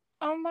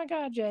 oh my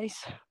God, Jace.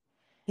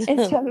 And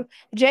so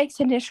Jake's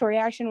initial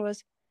reaction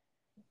was,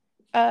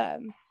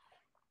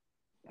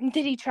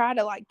 did he try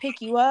to like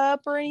pick you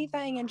up or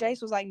anything? And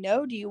Jace was like,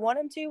 no, do you want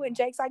him to? And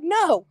Jake's like,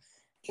 no,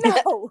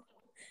 do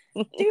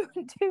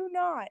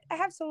not.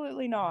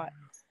 Absolutely not.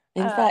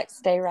 In fact,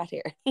 stay right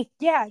here.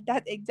 Yeah,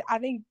 I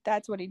think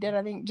that's what he did.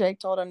 I think Jake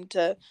told him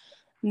to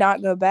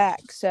not go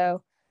back.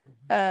 So,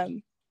 but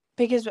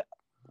because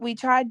we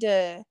tried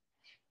to,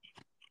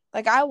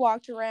 like, I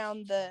walked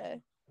around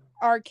the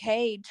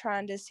arcade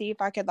trying to see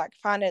if I could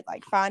find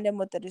him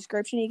with the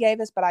description he gave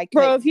us, but I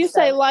couldn't. Bro, if you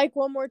say like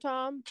one more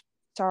time.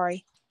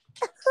 Sorry.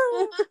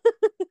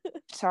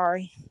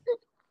 Sorry.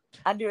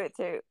 I do it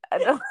too.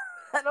 I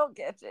don't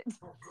get it.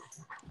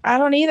 I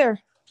don't either.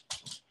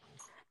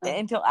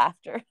 Until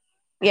after.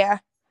 Yeah.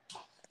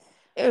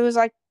 It was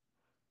like,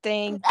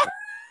 dang.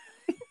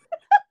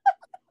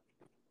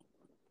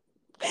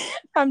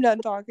 I'm done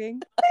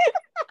talking.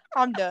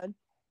 I'm done.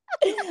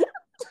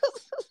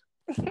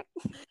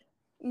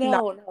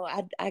 No,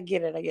 I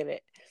get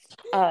it.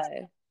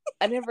 I'm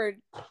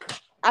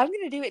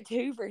gonna do it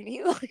too,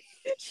 Brittany.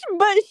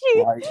 But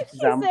she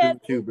I'm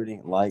said too,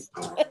 Brittany. Like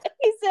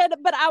he said,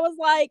 but I was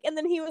like, and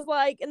then he was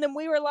like, and then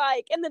we were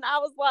like, and then I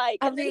was like,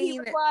 and then he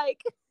was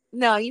like.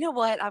 No, you know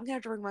what? I'm gonna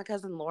have to bring my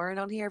cousin Lauren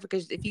on here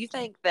because if you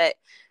think that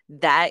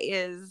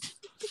is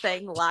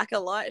saying like a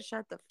lot,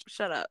 shut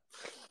up.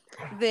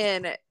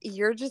 Then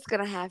you're just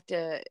gonna have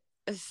to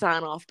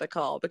sign off the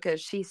call because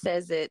she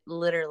says it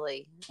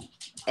literally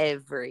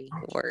every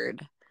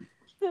word.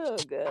 Oh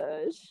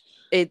gosh.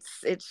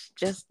 It's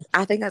just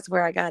I think that's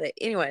where I got it.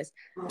 Anyways,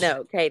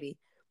 no, Katie.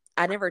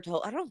 I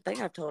don't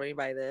think I've told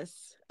anybody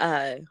this.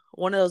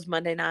 One of those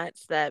Monday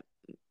nights that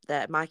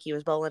Mikey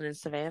was bowling in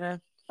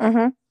Savannah.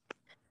 Mm-hmm.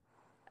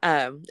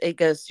 It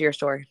goes to your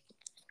story.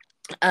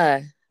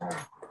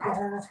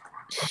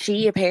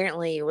 She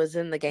apparently was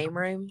in the game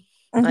room,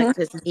 like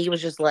because he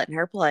was just letting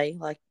her play,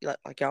 like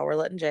y'all were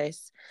letting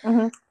Jace.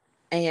 Mm-hmm.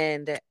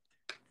 And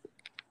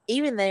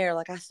even there,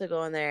 like I still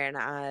go in there and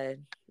I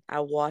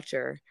watch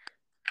her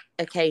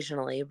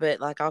occasionally, but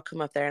like I'll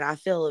come up there and I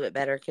feel a little bit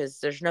better because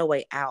there's no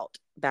way out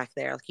back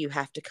there. Like you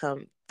have to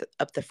come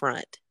up the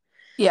front.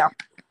 Yeah.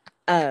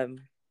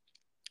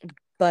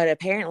 But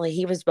apparently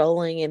he was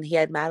bowling and he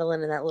had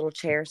Madeline in that little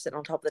chair sitting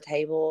on top of the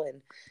table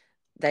and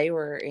they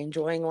were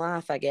enjoying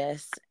life, I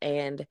guess.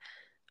 And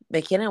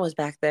McKenna was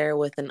back there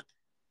with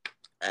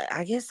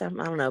I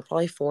don't know,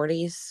 probably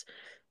 40s,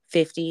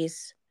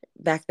 50s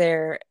back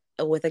there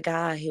with a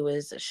guy who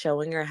was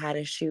showing her how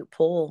to shoot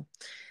pool.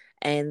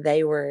 And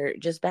they were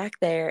just back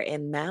there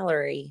and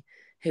Mallory,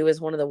 who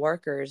was one of the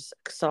workers,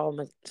 saw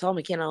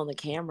McKenna on the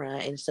camera.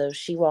 And so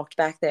she walked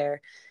back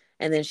there.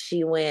 And then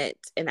she went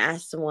and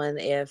asked someone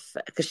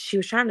because she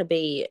was trying to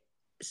be,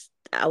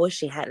 I wish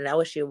she hadn't. I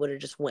wish she would have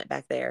just went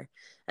back there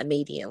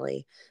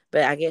immediately.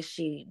 But I guess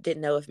she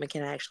didn't know if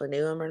McKenna actually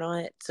knew him or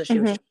not. So she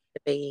was trying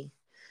to be,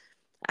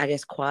 I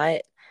guess,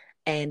 quiet.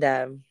 And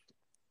then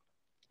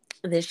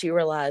she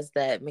realized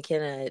that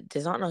McKenna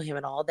does not know him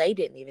at all. They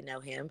didn't even know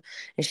him.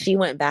 And she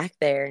went back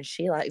there and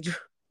she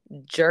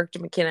jerked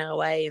McKenna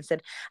away and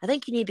said, I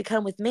think you need to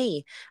come with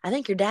me. I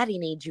think your daddy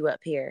needs you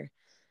up here.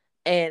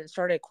 And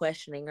started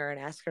questioning her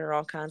and asking her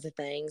all kinds of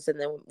things. And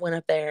then went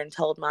up there and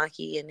told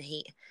Mikey. And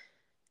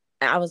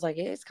I was like,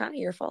 it's kind of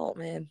your fault,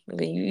 man. I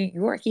mean, you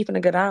weren't keeping a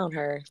good eye on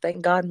her.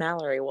 Thank God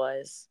Mallory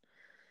was.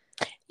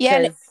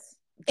 Yeah.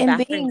 The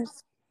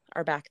bathrooms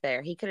are back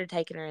there. He could have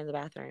taken her in the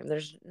bathroom.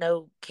 There's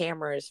no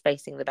cameras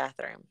facing the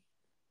bathroom.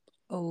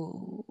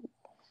 Oh.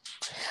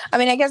 I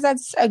mean, I guess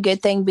that's a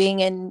good thing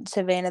being in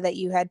Savannah that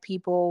you had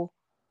people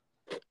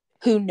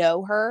who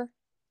know her.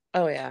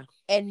 Oh, yeah.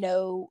 And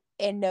know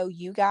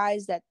you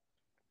guys, that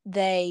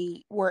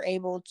they were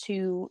able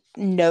to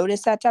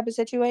notice that type of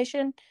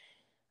situation.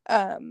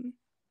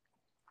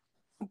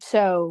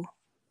 So,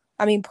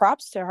 I mean,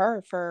 props to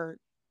her for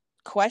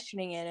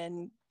questioning it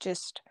and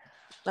just.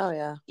 Oh,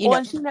 yeah.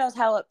 And she knows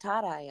how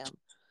uptight I am.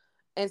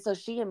 And so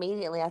she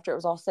immediately, after it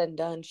was all said and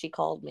done, she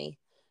called me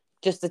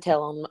just to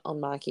tell on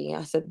Mikey.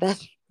 I said,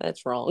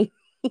 that's wrong.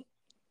 But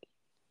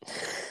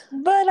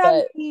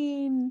I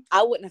mean,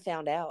 I wouldn't have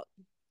found out.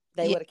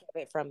 They would have kept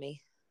it from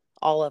me.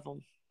 All of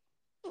them.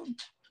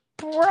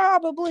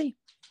 Probably.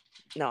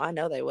 No, I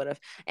know they would have.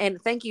 And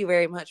thank you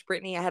very much,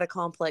 Brittany. I had a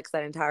complex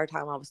that entire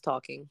time I was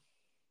talking.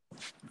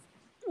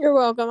 You're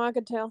welcome. I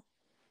could tell.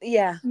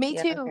 Yeah. Me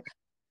too. Okay.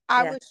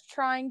 I was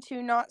trying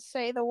to not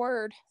say the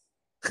word.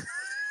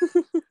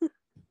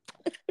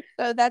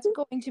 So that's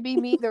going to be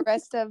me the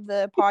rest of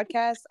the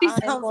podcast. She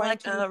sounds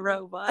like a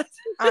robot.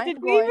 I'm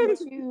going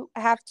to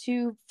have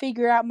to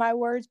figure out my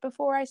words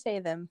before I say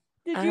them.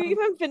 Did you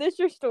even finish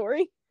your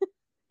story?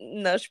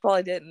 No, she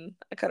probably didn't.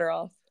 I cut her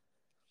off.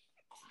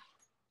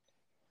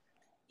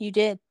 You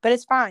did, but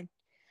it's fine.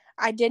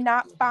 I did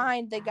not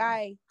find the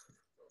guy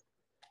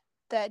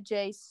that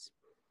Jace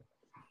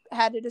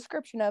had a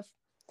description of.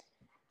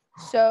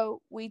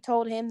 So we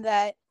told him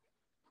that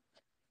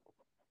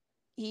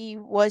he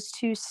was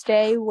to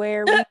stay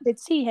where we could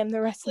see him the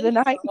rest of the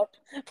night.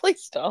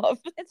 Please stop.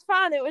 It's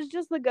fine. It was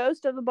just the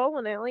ghost of the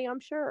bowling alley, I'm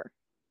sure.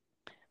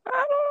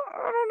 I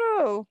don't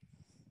know.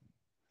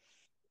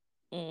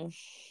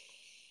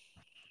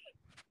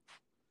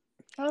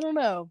 I don't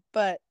know,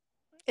 but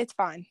it's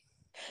fine.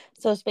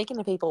 So speaking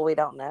of people we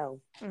don't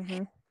know,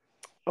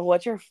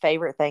 what's your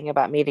favorite thing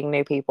about meeting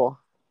new people?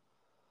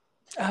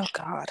 Oh,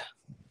 God.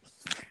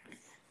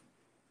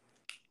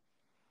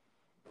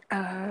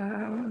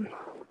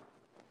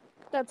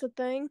 That's a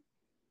thing.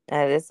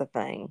 That is a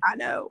thing. I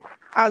know.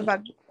 I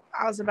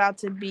was about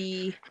to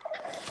be.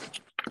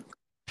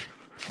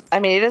 I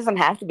mean, it doesn't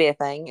have to be a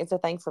thing. It's a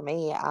thing for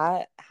me.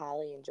 I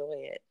highly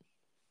enjoy it.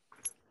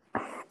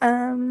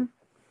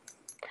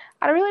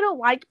 I really don't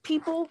like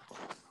people.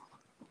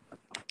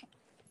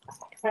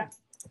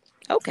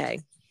 Okay.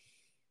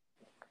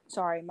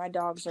 Sorry, my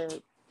dogs are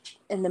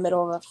in the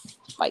middle of a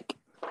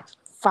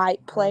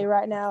fight play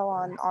right now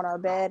on our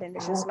bed, and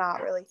it's just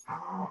not really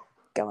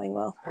going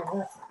well.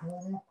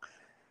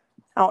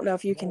 I don't know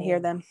if you can hear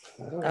them.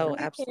 Oh,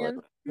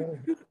 absolutely.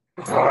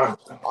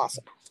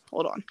 Awesome.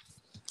 Hold on.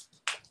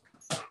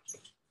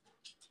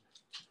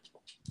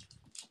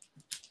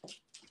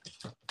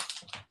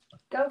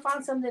 Go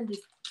find something to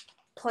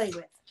play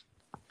with.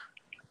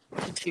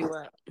 To chew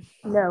up.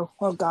 No.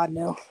 Oh, God,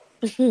 no.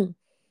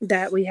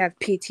 That we have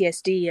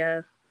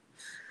PTSD.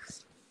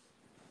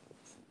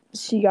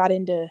 She got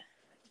into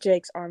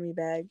Jake's army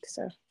bag,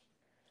 so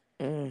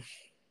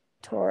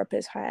tore up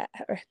his hat.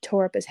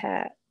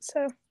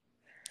 So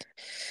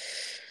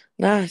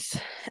nice.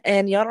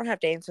 And y'all don't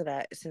have to answer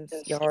that since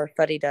y'all are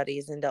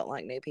fuddy-duddies and don't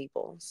like new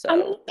people. So I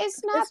mean,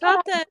 it's not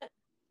that.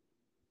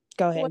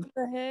 Go ahead. What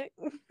the heck?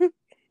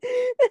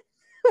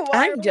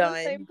 Why I'm are we done.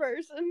 the same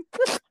person?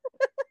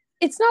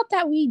 It's not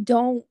that we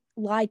don't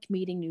like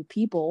meeting new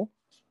people.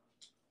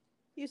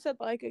 You said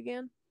like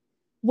again.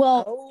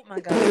 Well, oh my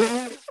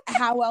God.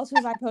 How else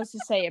was I supposed to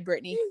say it,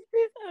 Brittany?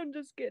 I'm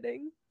just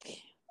kidding.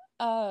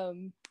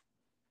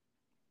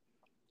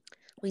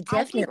 We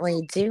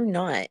definitely do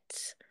not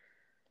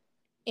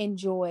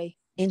enjoy.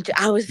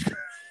 I was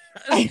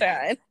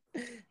trying.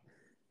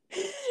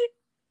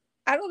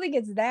 I don't think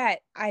it's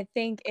that. I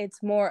think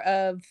it's more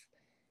of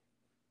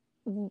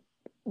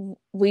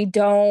we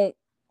don't.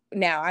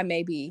 Now,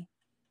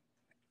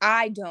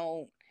 I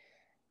don't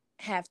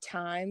have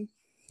time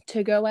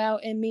to go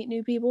out and meet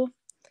new people.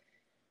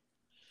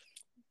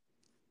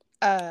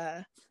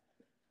 But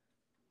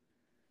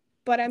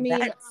I mean,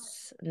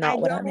 that's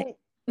not what I mean.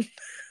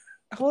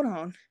 Hold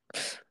on.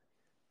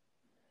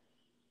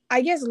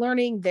 I guess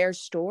learning their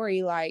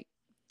story, like,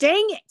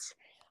 dang it,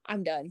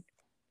 I'm done.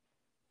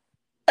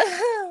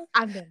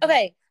 I'm done.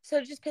 Okay,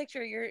 so just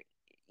picture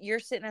you're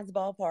sitting at the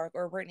ballpark,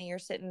 or Brittany, you're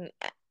sitting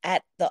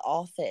at the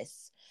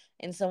office,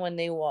 and someone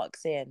new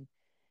walks in,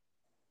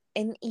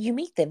 and you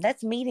meet them.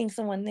 That's meeting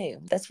someone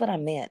new. That's what I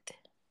meant.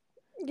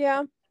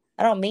 Yeah.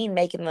 I don't mean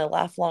making a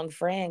lifelong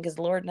friend, because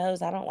Lord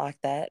knows I don't like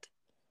that.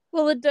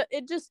 Well,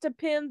 it just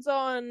depends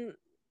on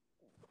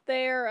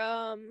their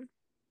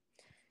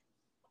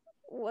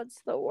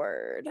what's the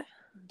word?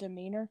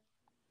 Demeanor.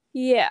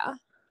 Yeah.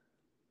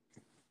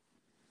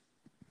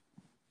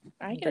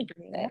 I can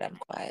agree with that. I'm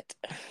quiet.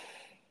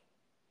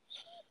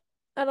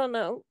 I don't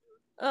know.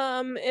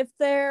 If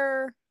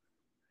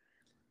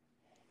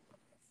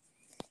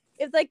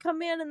they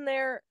come in and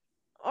they're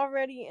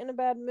already in a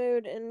bad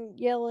mood and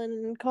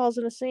yelling and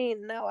causing a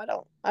scene, no, I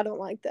don't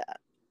like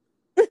that.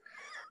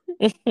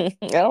 I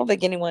don't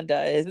think anyone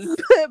does.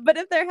 But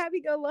if they're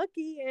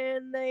happy-go-lucky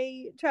and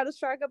they try to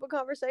strike up a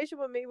conversation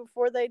with me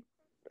before they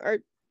are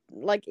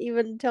like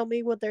even tell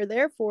me what they're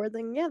there for,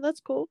 then yeah, that's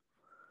cool.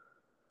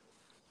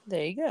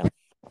 There you go.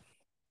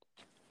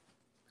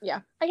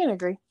 Yeah, I can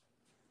agree.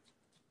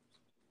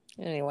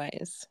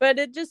 Anyways. But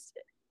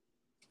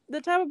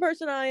the type of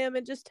person I am,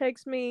 it just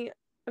takes me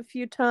a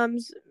few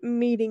times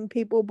meeting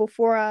people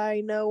before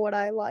I know what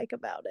I like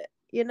about it,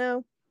 you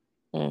know?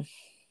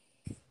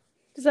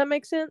 Does that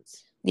make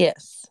sense?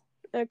 Yes.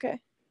 Okay.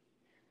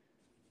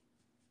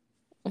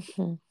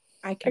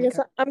 I guess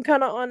I'm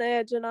kind of on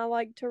edge and I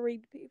like to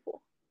read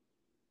people.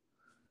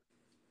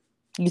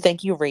 You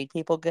think you read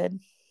people good?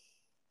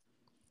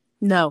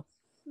 No.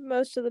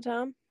 Most of the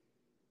time.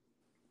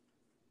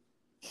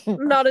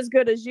 Not as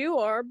good as you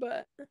are,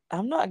 but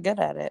I'm not good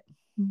at it.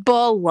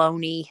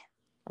 Baloney.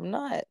 I'm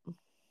not.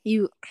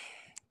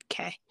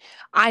 Okay.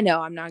 I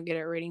know I'm not good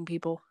at reading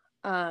people.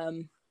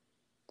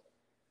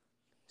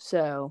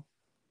 So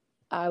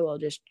I will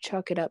just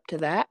chuck it up to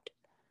that.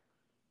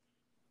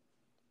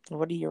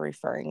 What are you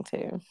referring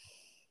to?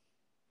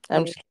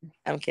 I'm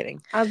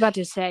kidding. I was about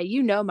to say,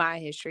 my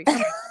history.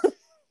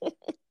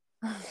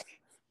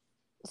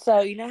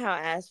 So you know how I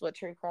asked what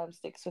true crime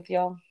sticks with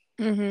y'all?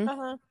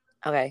 Mm-hmm.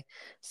 Okay.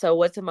 So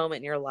what's a moment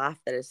in your life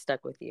that has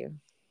stuck with you?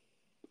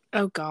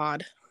 Oh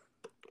God.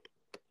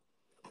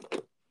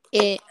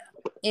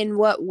 In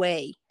what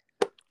way?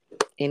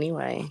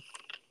 Anyway.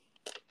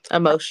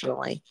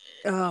 Emotionally.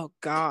 Oh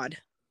God.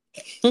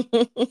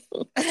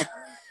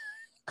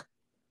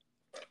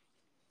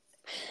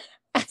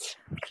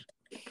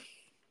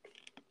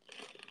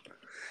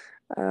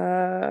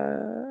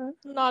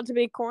 Not to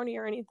be corny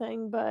or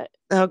anything, but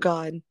oh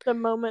God, the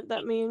moment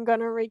that me and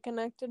Gunnar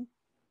reconnected.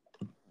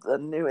 I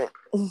knew it.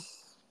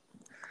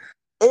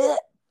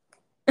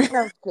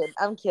 No,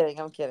 I'm kidding.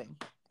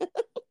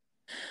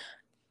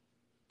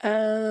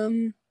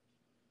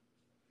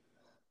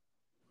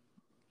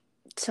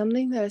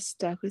 Something that has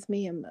stuck with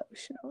me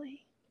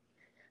emotionally.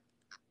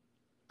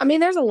 I mean,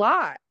 there's a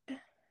lot.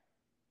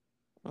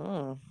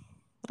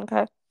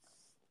 Okay.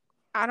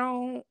 I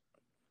don't.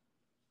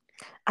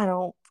 I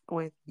don't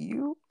with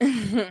you.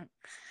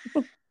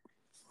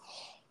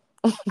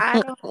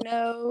 I don't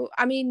know.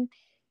 I mean,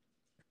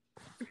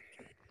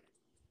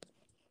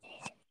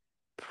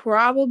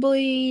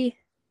 probably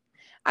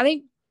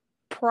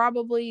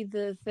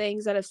the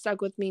things that have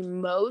stuck with me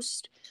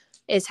most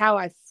is how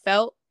I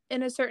felt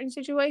in a certain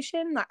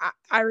situation.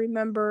 I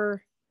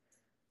remember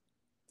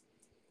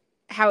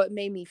how it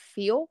made me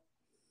feel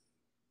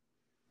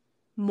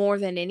more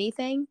than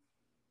anything.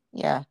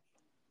 Yeah.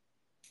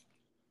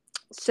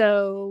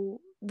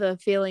 So the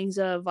feelings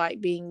of like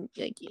being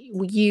like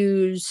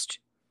used,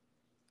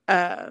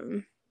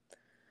 like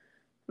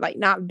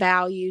not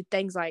valued,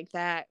 things like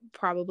that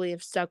probably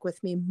have stuck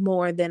with me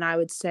more than I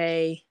would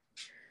say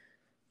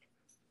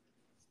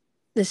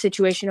the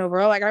situation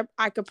overall. Like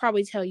I could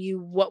probably tell you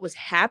what was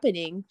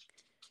happening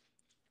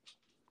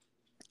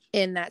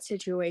in that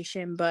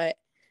situation, but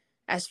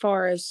as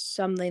far as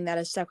something that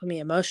has stuck with me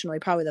emotionally,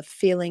 probably the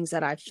feelings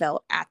that I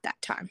felt at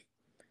that time.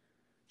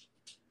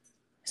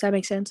 Does that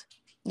make sense?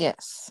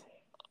 Yes.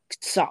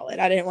 Solid.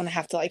 I didn't want to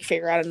have to like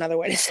figure out another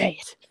way to say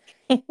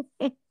it.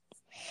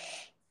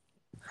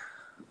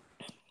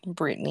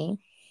 Brittany.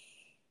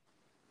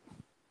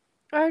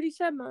 I already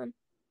said mine.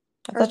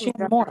 I thought you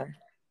had more.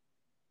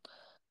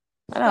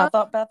 I know.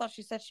 I thought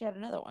she said she had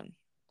another one.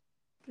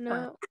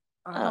 No.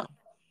 Oh.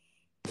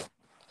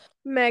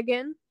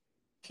 Megan.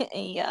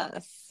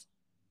 Yes.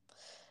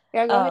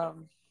 Yeah, go ahead.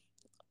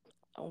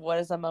 What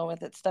is a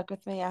moment that stuck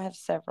with me? I have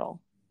several.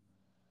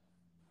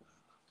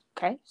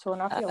 Okay, so we're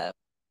not feeling.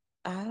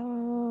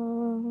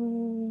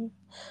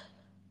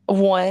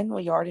 One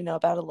we already know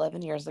about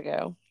 11 years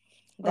ago.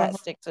 That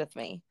sticks with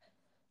me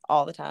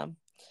all the time.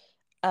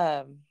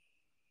 And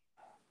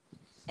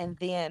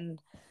then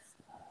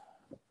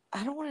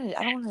I don't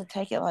want to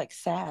take it like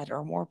sad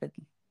or morbid,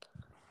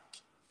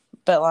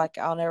 but like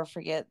I'll never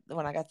forget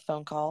when I got the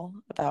phone call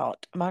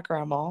about my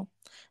grandma.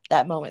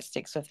 That moment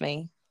sticks with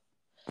me.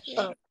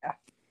 Oh,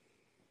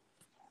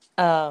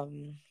 yeah.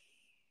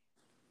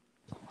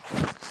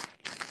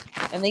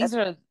 And these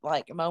are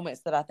like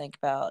moments that I think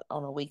about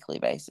on a weekly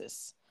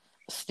basis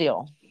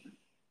still.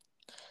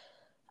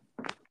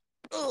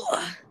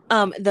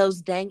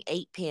 Those dang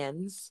 8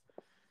 pins,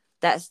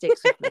 that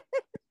sticks with me.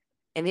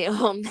 And it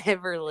will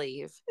never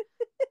leave.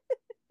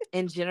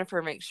 And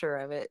Jennifer makes sure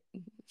of it.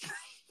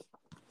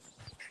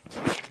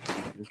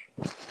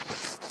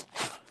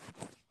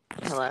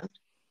 Hello?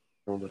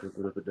 Don't let her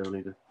live it down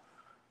either.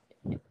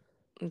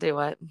 Do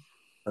what?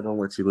 I don't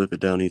let you live it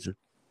down either.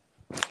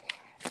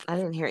 I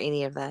didn't hear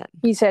any of that.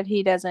 He said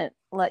he doesn't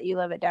let you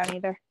live it down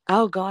either.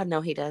 Oh, God, no,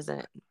 he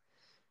doesn't.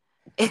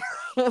 As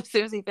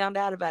soon as he found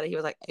out about it, he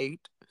was like, 8.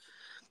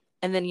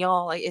 And then,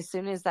 y'all, like, as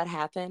soon as that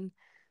happened,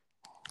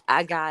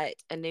 I got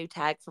a new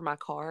tag for my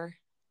car.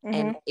 Mm-hmm.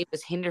 And it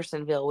was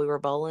Hendersonville. We were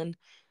bowling.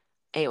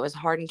 And it was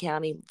Hardin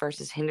County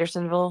versus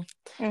Hendersonville.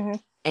 Mm-hmm.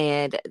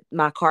 And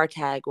my car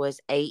tag was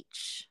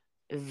H.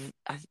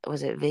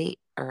 Was it V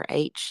or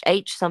H?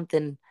 H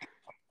something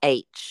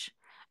H.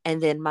 And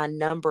then my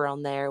number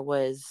on there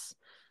was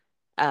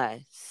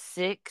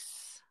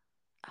 6.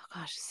 Oh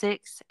gosh,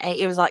 6, 8.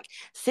 It was like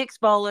 6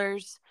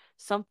 bowlers.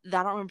 I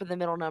don't remember the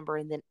middle number,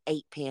 and then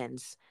 8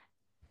 pins.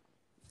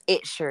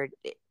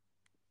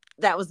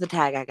 That was the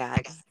tag I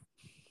got.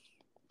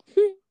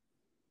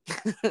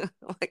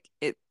 Like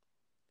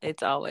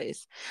it's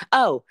always.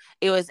 Oh,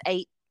 it was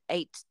 8.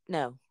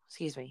 No,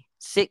 excuse me,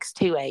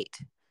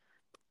 628.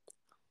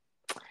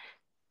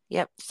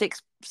 Yep,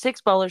 6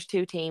 bowlers,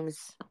 2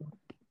 teams,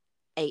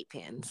 8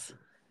 pins.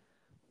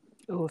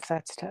 Oh,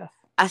 that's tough.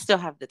 I still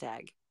have the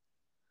tag.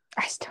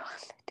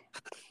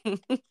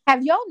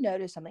 Have y'all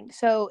noticed something?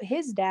 So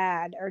his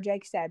dad, or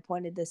Jake's dad,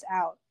 pointed this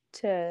out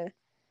to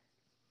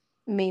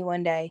me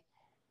one day.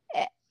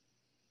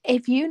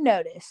 If you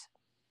notice,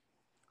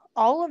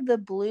 all of the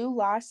blue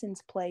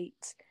license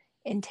plates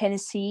in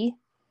Tennessee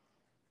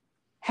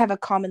have a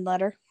common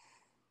letter.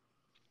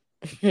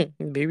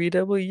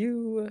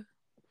 BBW.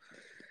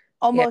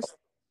 Almost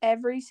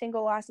every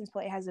single license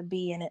plate has a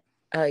B in it.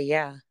 Oh,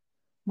 yeah.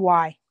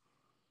 Why?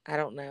 I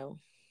don't know.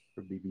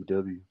 For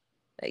BBW.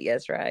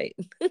 Yes, right.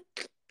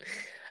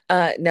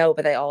 No,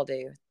 but they all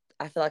do.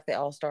 I feel like they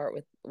all start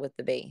with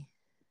the B.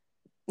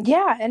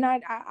 Yeah, and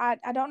I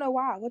don't know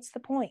why. What's the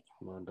point?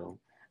 Mine don't.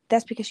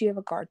 That's because you have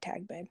a guard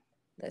tag, babe.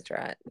 That's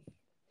right.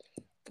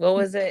 What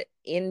was it?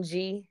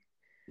 NG?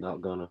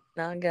 Not gonna.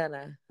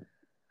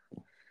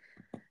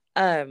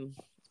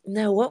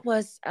 No, what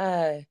was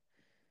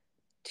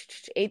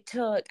it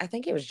took, I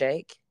think it was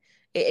Jake.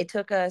 It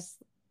took us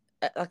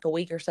like a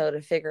week or so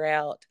to figure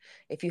out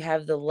if you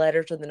have the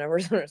letters or the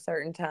numbers on a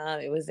certain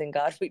time, it was In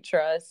God We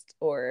Trust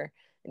or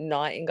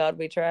not In God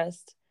We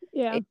Trust.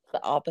 Yeah. It's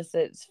the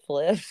opposite. It's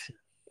flipped.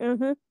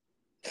 Mm-hmm.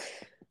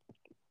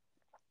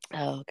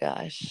 Oh,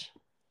 gosh.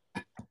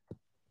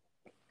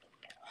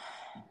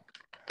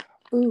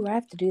 Ooh, I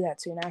have to do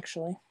that soon,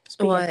 actually.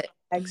 Speaking what?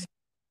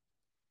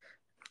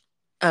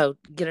 Oh,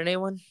 get a new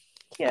one?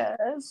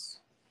 Yes.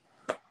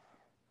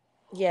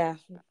 Yeah,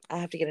 I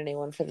have to get a new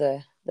one for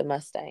the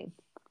Mustang.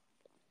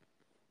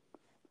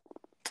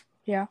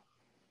 Yeah.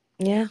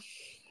 Yeah.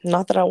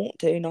 Not that I want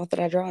to. Not that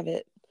I drive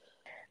it.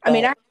 I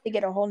mean, I have to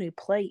get a whole new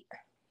plate.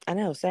 I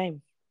know,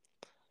 same.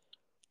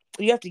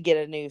 You have to get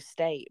a new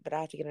state, but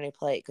I have to get a new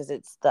plate because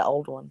it's the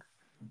old one.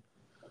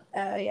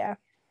 Yeah.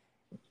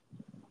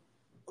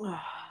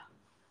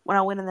 When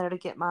I went in there to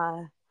get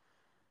mine,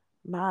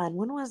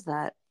 when was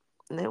that?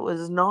 And it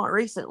was not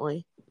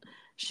recently.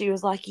 She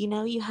was like,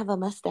 you have a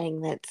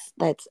Mustang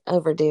that's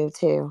overdue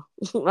too.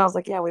 And I was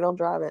like, yeah, we don't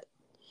drive it.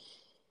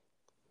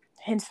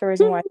 Hence the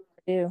reason why I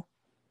do.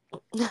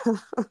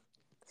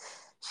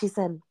 She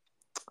said,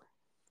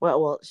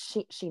 well,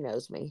 she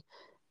knows me.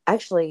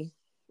 Actually,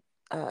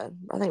 I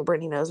think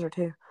Brittany knows her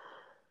too.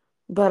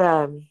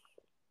 But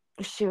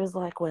she was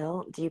like,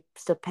 well, do you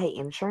still pay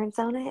insurance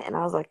on it? And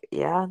I was like,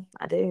 yeah,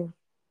 I do.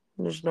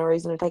 There's no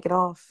reason to take it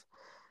off.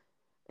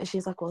 And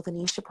she's like, well, then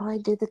you should probably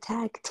do the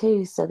tag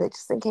too, so that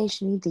just in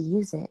case you need to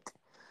use it.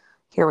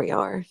 Here we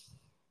are.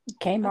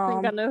 Okay, Mom. I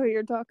think I know who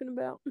you're talking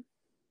about.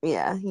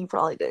 Yeah, you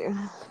probably do.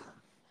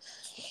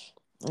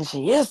 And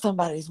she is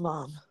somebody's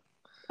mom.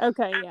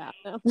 Okay, yeah.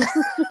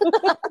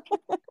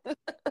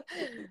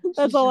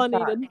 That's all I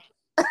needed.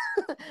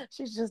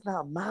 She's just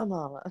not my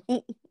mama.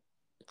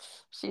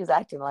 She's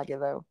acting like it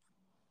though.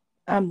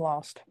 I'm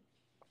lost.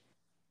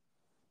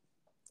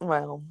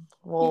 Well,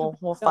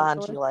 we'll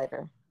find you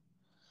later.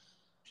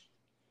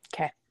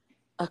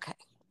 Okay.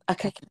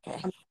 Okay.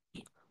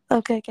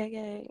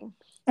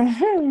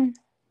 Mm-hmm.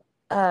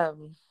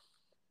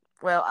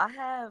 Well, I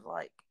have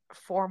like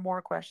 4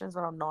 more questions,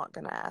 but I'm not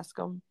gonna ask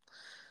them.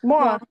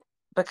 Why?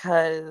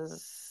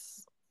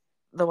 Because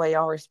the way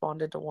y'all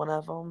responded to one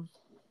of them,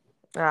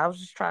 I was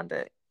just trying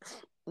to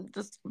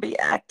just be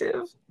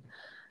active.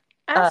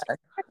 Ask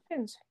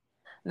questions.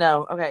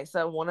 No, okay.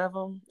 So one of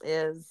them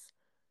is,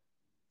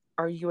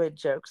 are you a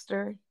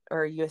jokester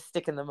or are you a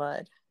stick in the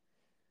mud?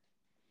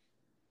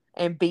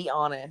 And be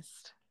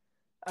honest.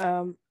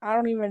 I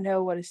don't even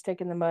know what a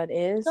stick in the mud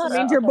is. It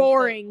means you're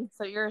boring.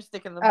 So you're a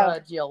stick in the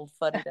mud, you old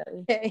fuddy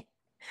duddy. Okay.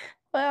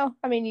 Well,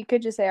 I mean, you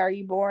could just say, "Are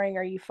you boring?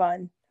 Are you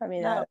fun?" I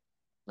mean, no,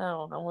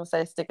 I want to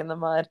say stick in the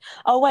mud.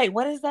 Oh wait,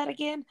 what is that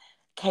again?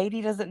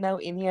 Katie doesn't know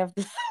any of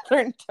the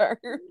Southern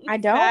terms. I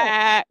don't.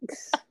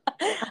 Facts.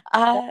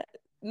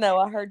 No,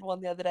 I heard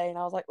one the other day, and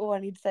I was like, "Oh, I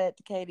need to say it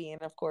to Katie."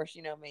 And of course,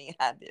 you know me,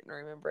 I didn't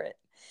remember it.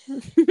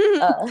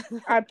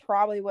 I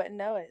probably wouldn't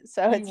know it,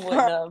 so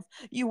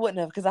you wouldn't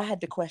have because I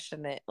had to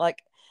question it.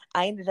 Like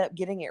I ended up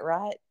getting it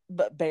right,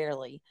 but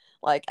barely.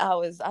 Like I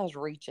was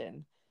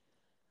reaching.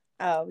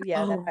 Oh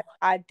yeah,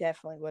 I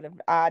definitely would have.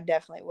 I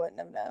definitely wouldn't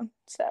have known.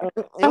 So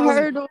I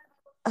heard.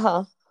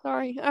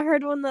 Sorry, I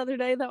heard one the other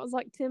day that was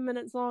like 10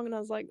 minutes long, and I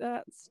was like,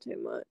 "That's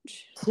too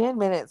much." 10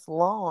 minutes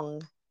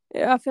long.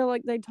 Yeah, I feel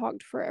like they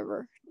talked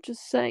forever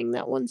just saying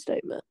that one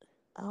statement.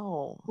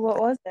 Oh, what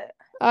was it?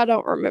 I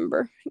don't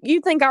remember. You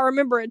think I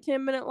remember a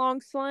 10-minute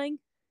long slang?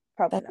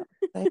 Probably not.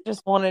 They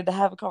just wanted to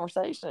have a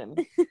conversation.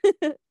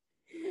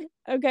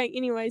 Okay,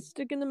 anyway,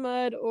 stick in the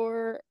mud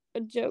or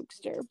a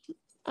jokester.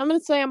 I'm going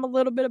to say I'm a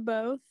little bit of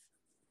both.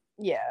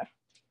 Yeah.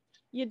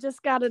 You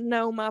just got to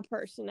know my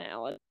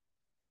personality.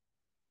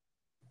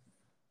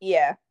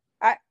 Yeah.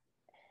 I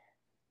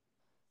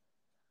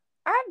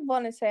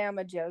want to say I'm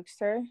a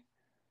jokester.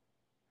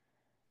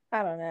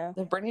 I don't know.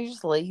 Did Brittany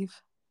just leave?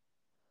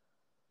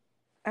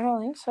 I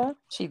don't think so.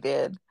 She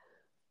did.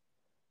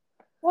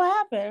 What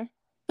happened?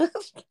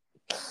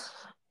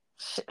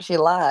 She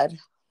lied.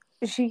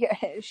 She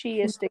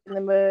is stick in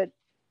the mud.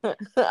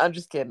 I'm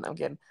just kidding.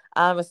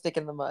 I'm a stick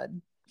in the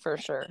mud for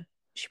sure.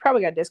 She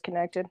probably got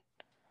disconnected,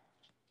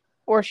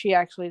 or she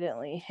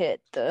accidentally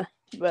hit the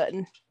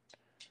button.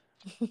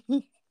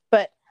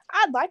 But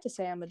I'd like to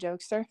say I'm a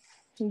jokester,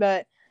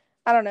 but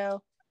I don't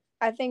know.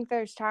 I think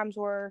there's times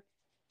where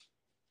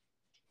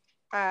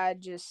I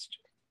just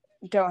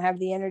don't have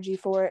the energy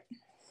for it.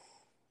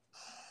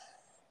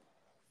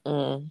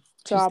 So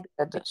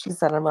she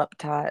said I'm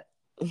uptight.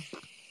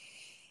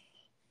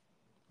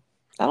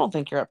 I don't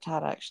think you're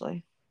uptight,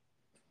 actually.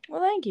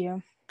 Well, thank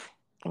you.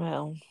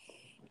 Well,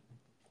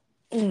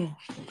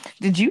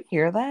 did you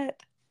hear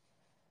that?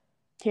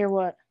 Hear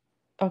what?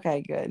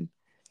 Okay, good.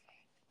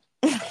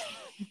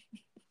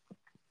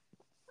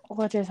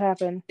 What just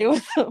happened? It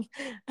was.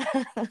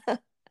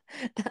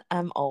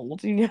 I'm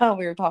old. You know how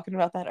we were talking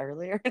about that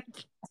earlier?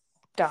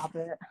 Stop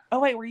it. Oh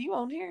wait, were you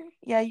on here?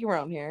 Yeah, you were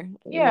on here.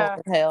 Yeah.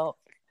 Help.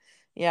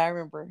 Yeah, I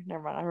remember.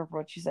 Never mind. I remember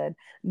what you said.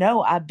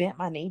 No, I bent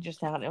my knee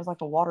just now, and it was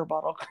like a water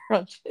bottle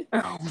crunch.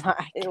 Oh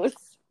my! It was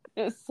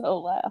so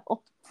loud.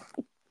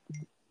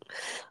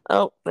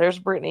 Oh, there's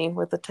Brittany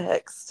with the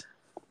text.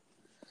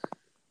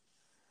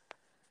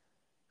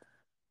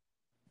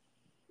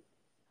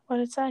 What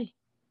did it say?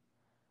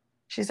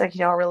 She's like,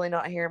 y'all really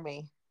not hear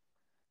me?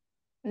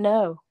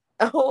 No.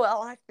 Oh, I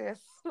like this.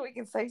 We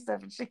can say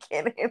stuff and she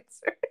can't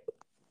answer.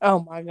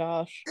 Oh my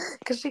gosh.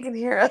 Because she can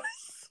hear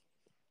us.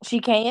 She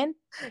can?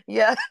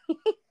 Yeah.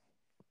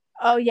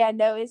 Oh yeah,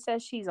 no, it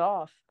says she's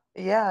off.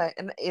 Yeah,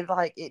 and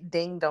it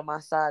dinged on my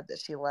side that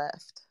she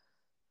left.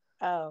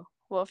 Oh.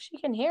 Well, if she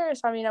can hear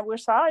us, I mean, we're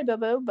sorry,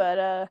 boo-boo,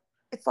 but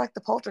It's like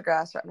the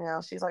Poltergeist right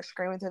now. She's like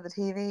screaming through the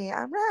TV,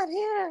 "I'm right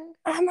here.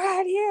 I'm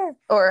right here."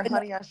 Or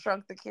Honey, I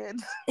Shrunk the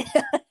Kids.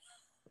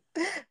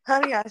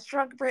 Honey, I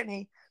Shrunk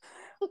Brittany.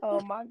 Oh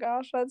my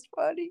gosh, that's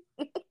funny.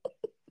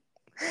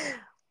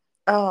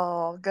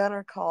 Oh,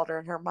 Gunner called her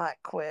and her mic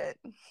quit.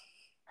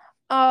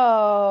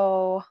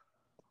 Oh.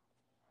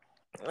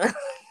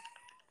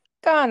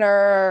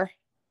 Gunner.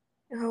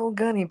 Oh,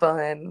 Gunny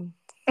Bun.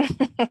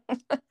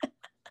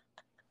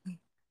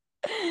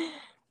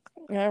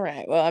 All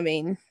right. Well, I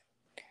mean.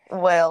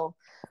 Well,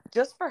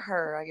 just for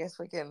her, I guess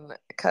we can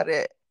cut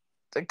it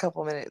a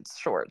couple minutes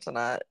short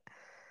tonight.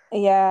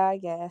 Yeah, I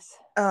guess.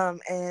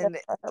 And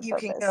you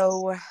can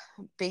go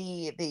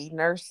be the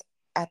nurse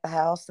at the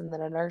house and then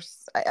a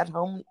nurse at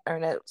home or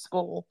at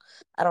school.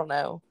 I don't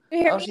know. You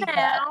hear me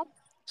now?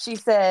 She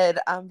said,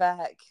 "I'm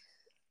back."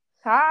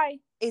 Hi.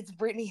 It's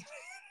Brittany.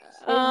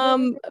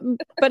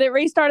 But it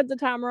restarted the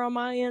timer on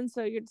my end,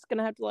 so you're just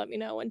gonna have to let me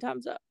know when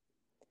time's up.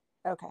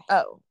 Okay.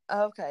 Oh,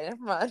 okay.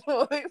 Never mind.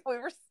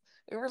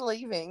 we were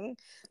leaving,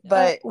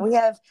 but we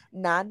have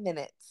 9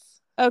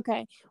 minutes.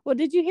 Okay. Well,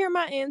 did you hear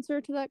my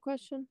answer to that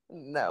question?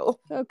 No.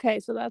 Okay,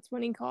 so that's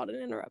when he called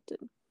and interrupted.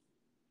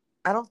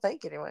 I don't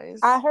think, anyways.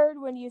 I heard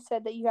when you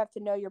said that you have to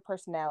know your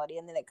personality,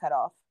 and then it cut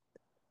off.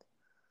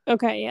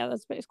 Okay, yeah,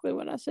 that's basically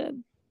what I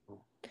said.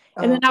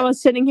 And then I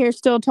was sitting here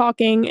still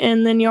talking,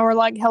 and then y'all were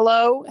like,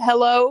 hello,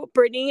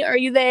 Brittany, are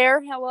you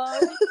there? Hello?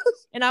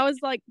 And I was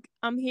like,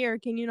 I'm here.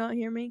 Can you not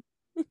hear me?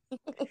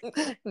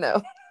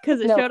 No. Because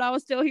it showed I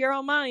was still here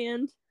on my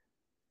end.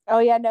 Oh,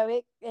 yeah, no,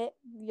 it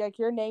like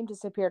your name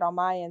disappeared on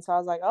my end, so I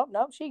was like, oh,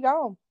 nope, she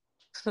gone.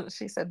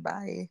 She said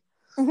bye.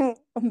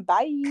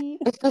 Bye.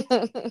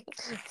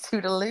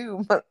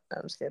 Toodaloo. No,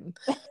 I'm just kidding.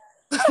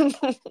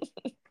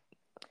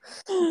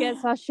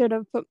 Guess I should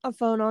have put my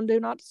phone on Do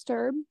Not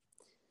Disturb.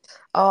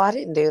 Oh, I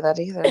didn't do that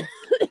either.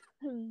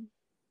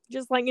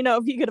 Just like,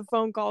 if you get a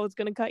phone call, it's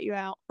going to cut you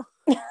out.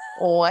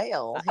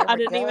 Well, I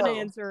didn't even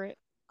answer it.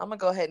 I'm going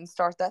to go ahead and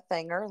start that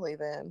thing early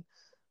then.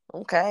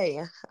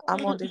 Okay.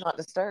 I'm on Do Not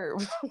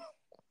Disturb.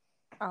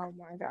 Oh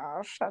my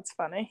gosh, that's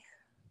funny.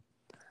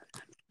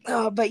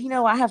 Oh, but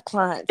I have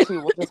clients who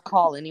will just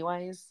call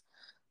anyways.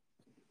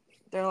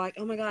 They're like,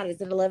 "Oh my God,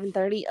 is it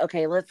 11:30?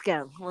 Okay, let's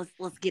go.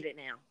 Let's get it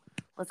now.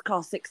 Let's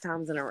call 6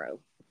 times in a row."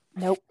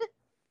 Nope.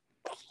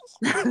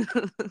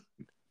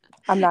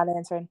 I'm not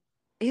answering.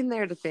 In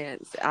their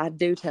defense, I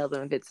do tell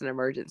them if it's an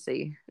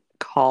emergency,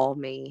 call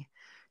me.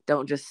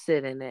 Don't just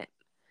sit in it.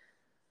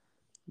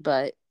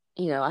 But,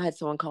 I had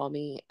someone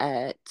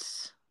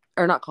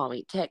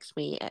text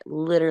me at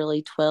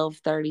literally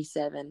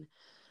 12:37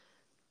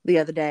 the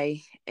other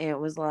day, and it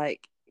was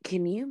like,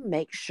 "Can you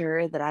make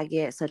sure that I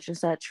get such and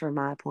such for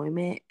my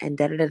appointment?" And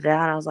da-da-da-da.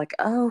 And I was like,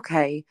 "Oh,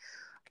 okay.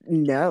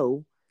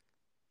 No,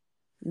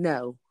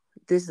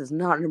 this is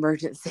not an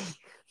emergency."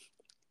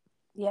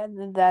 Yeah,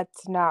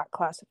 that's not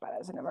classified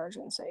as an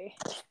emergency.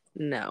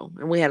 No.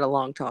 And we had a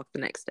long talk the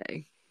next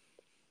day.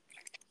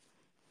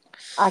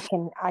 I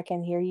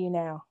can hear you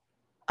now.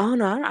 Oh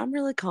no, I'm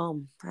really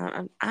calm.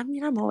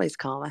 I'm always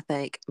calm. I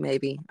think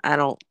maybe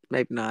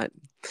not,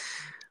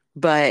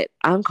 but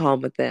I'm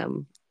calm with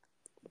them.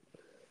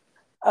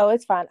 Oh,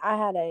 it's fine. I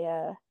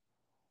had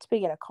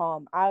speaking of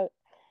calm, I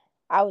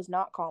was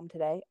not calm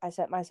today. I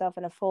set myself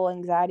in a full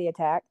anxiety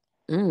attack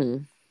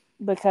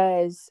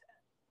because,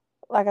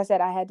 like I said,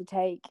 I had to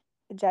take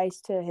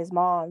Jace to his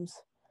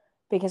mom's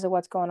because of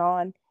what's going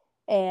on,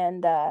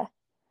 and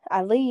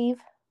I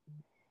leave,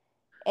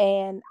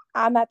 and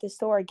I'm at the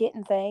store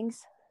getting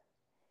things.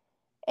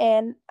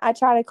 And I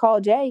try to call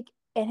Jake,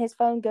 and his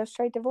phone goes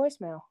straight to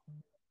voicemail.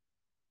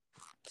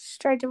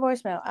 Straight to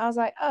voicemail. I was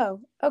like,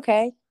 oh,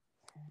 okay.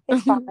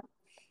 It's fine.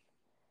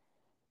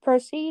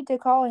 Proceed to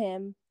call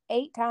him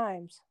 8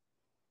 times.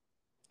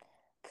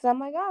 Because I'm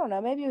like, I don't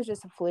know. Maybe it was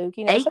just a fluke.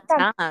 8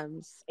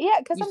 times? Yeah,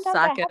 because sometimes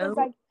that happens.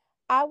 Like,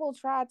 I'll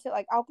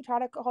try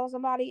to call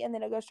somebody, and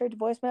then it goes straight to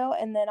voicemail,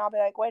 and then I'll be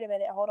like, wait a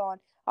minute, hold on.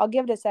 I'll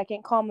give it a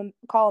second, call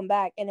him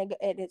back, and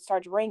it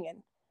starts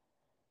ringing.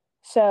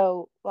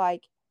 So,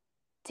 like,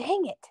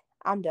 dang it.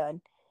 I'm done.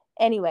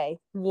 Anyway.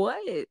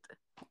 What?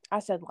 I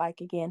said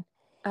like again.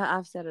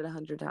 I've said it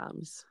 100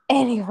 times.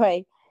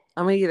 Anyway.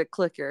 I'm going to get a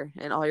clicker,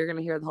 and all you're going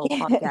to hear the whole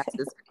podcast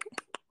is.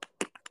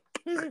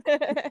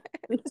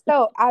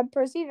 So I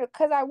proceeded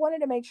because I wanted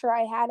to make sure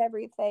I had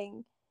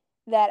everything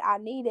that I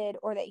needed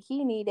or that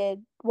he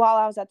needed while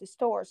I was at the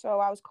store.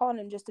 So I was calling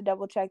him just to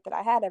double check that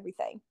I had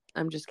everything.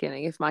 I'm just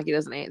kidding. If Mikey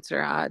doesn't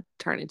answer, I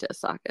turn into a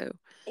psycho.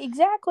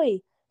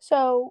 Exactly.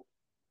 So,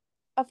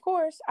 of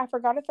course, I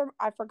forgot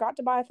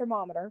to buy a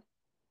thermometer.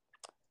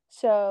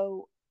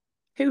 So,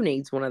 who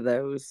needs one of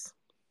those?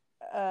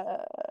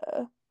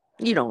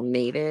 You don't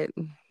need it.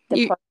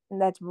 The person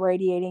that's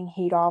radiating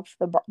heat off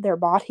their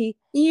body.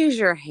 Use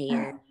your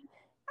hand.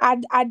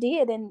 I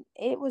did, and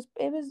it was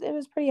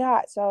pretty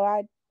hot. So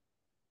I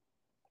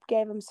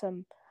gave him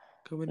some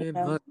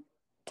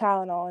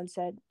Tylenol and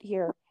said,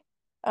 "Here."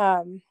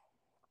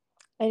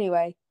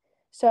 Anyway,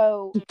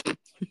 so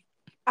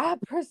I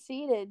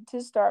proceeded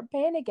to start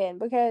panicking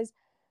because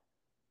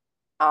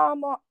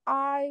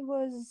I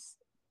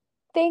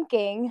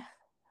thinking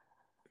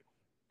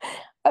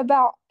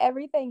about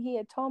everything he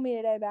had told me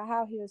today about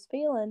how he was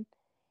feeling.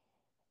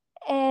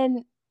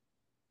 And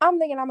I'm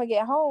thinking I'm going to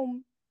get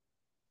home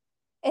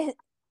and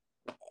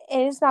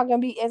it's not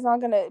going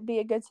to be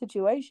a good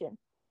situation.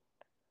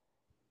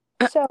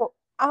 So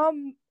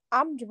I'm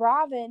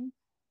driving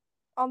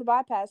on the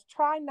bypass,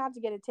 trying not to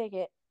get a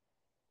ticket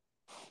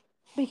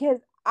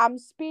because I'm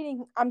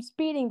speeding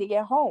to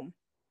get home.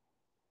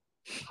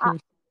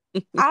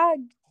 I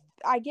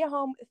get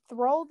home,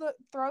 throw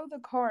the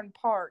car in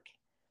park,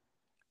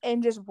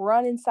 and just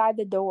run inside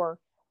the door,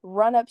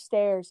 run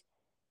upstairs,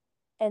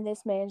 and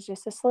this man's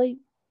just asleep.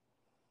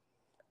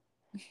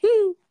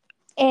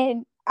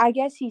 And I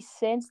guess he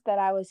sensed that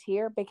I was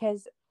here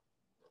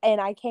and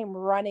I came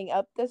running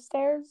up the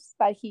stairs.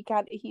 Like he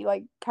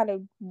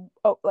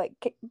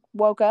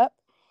woke up,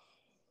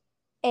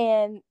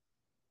 and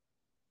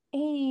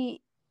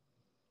he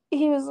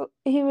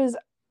was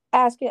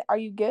asking, "Are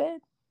you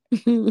good?"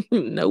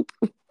 Nope.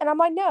 And I'm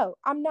like, "No,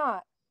 I'm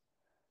not."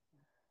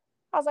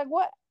 I was like,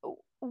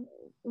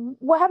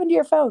 "What happened to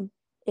your phone?"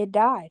 "It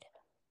died."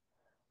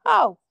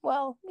 "Oh,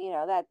 well,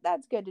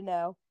 that's good to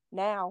know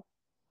now."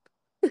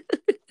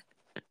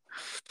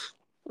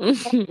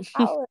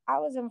 I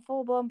was in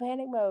full-blown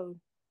panic mode.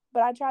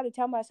 But I tried to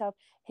tell myself,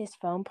 his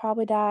phone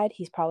probably died.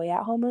 He's probably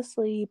at home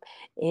asleep.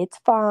 It's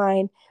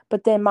fine.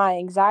 But then my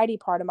anxiety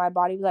part of my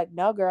body was like,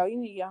 "No, girl, you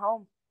need to get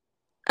home."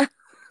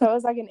 So it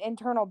was like an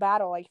internal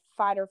battle, like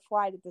fight or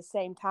flight at the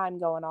same time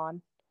going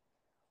on.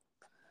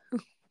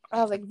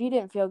 I was like, if you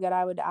didn't feel good,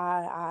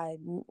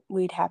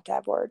 we'd have to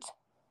have words.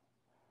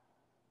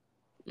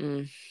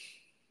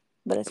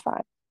 But it's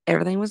fine.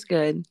 Everything was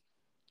good.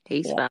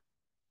 He's fine.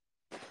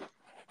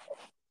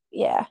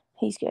 Yeah,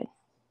 he's good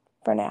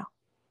for now.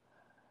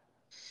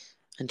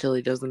 Until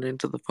he doesn't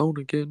answer the phone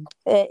again.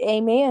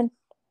 Amen.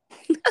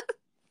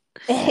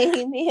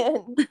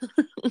 Amen.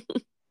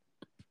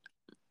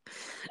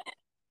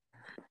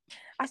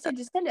 I said,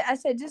 just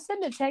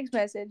send a text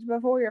message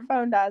before your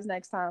phone dies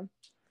next time.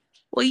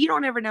 Well, you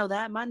don't ever know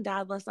that. Mine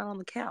died last night on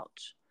the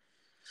couch.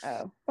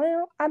 Oh,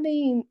 well, I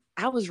mean,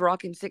 I was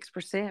rocking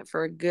 6%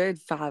 for a good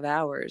 5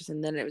 hours,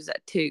 and then it was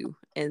at 2.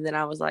 And then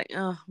I was like,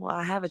 oh, well,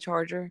 I have a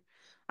charger.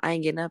 I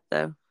ain't getting up,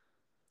 though.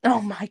 Oh,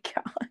 my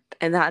God.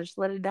 And then I just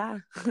let it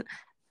die.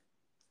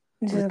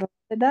 Just let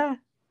it die.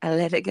 I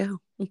let it go.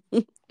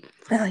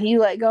 You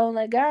let go and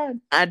let God.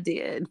 I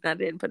did. I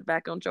didn't put it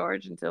back on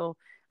charge until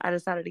I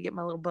decided to get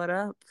my little butt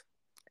up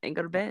and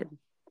go to bed.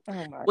 Oh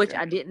my Which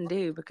God. I didn't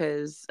do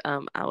because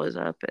I was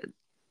up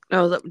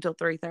until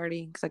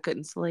 3:30 because I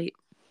couldn't sleep.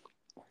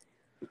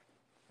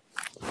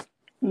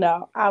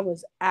 No, I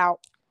was out.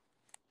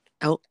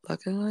 Oh,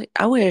 luckily,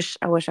 I wish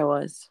I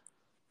was.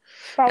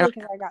 Probably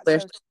because I got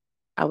so.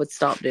 I would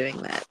stop doing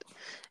that.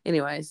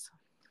 Anyways.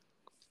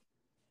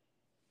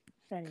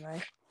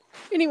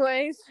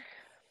 Anyways.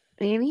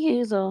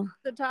 Anyhoozle.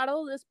 The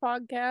title of this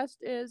podcast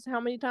is "How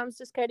Many Times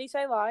Does Katie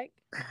Say Like?"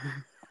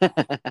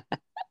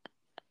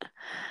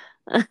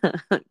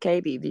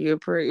 Katie, do you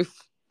approve?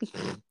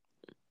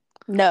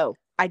 No,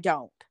 I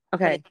don't.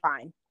 Okay. It's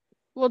fine.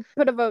 We'll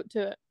put a vote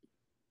to it.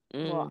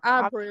 Well,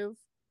 I approve.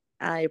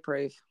 I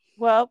approve.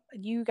 Well,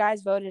 you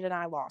guys voted and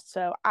I lost,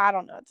 so I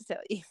don't know what to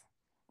tell you.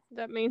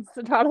 That means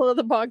the title of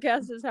the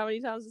podcast is "How Many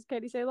Times Does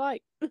Katie Say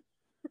Like?"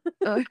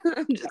 I'm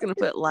just going to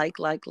put like.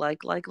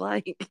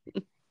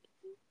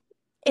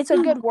 It's a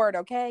good word,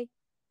 okay?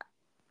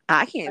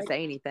 I can't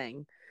say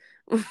anything.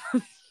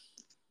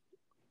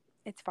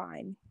 It's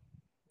fine.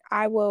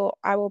 I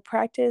will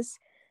practice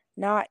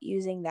not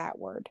using that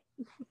word.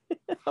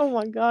 Oh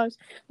my gosh.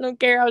 I don't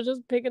care. I was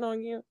just picking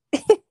on you.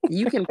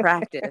 You can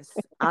practice.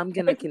 I'm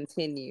going to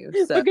continue.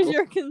 So. Because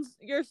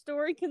your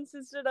story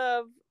consisted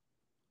of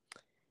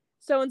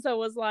so-and-so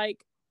was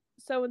like,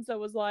 so-and-so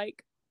was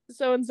like,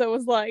 so-and-so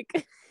was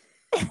like.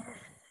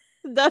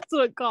 That's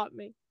what caught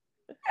me.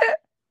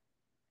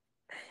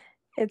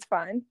 It's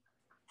fine.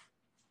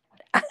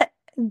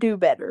 Do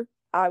better.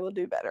 I will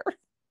do better.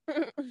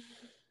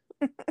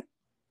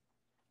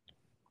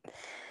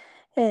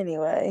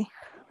 Anyway.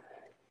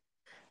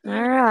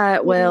 All right.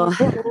 Well,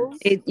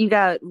 you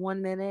got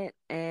 1 minute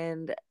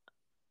and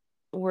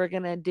we're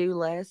going to do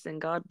less and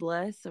God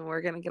bless and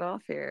we're going to get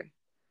off here.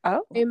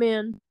 Oh.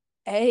 Amen.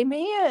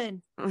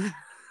 Amen.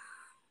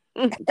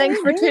 Thanks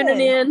for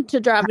tuning in to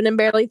Driving and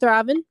Barely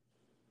Thriving.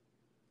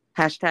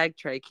 #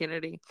 Trey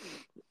Kennedy.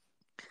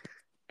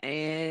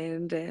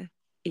 And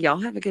y'all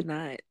have a good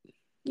night.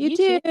 You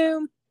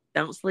too.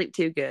 Don't sleep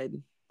too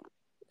good.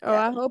 Oh,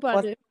 I hope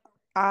I do.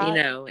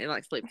 And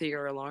like sleep through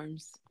your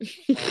alarms.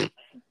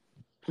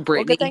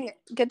 Brittany. Well,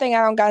 good thing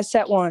I don't got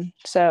set one.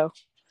 So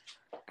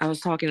I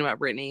was talking about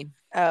Brittany.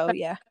 Oh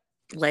yeah.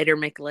 Later,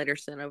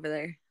 Latterson over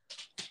there.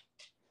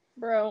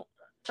 Bro,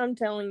 I'm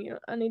telling you,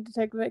 I need to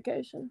take a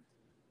vacation.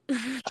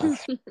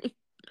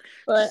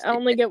 But I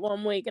only get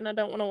 1 week, and I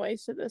don't want to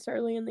waste it this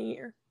early in the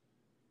year.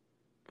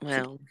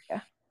 Well,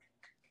 yeah.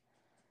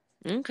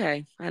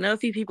 Okay. I know a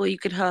few people you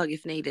could hug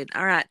if needed.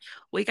 All right.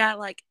 We got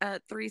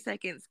 3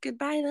 seconds.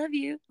 Goodbye. Love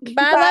you.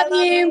 Bye.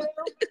 Love you.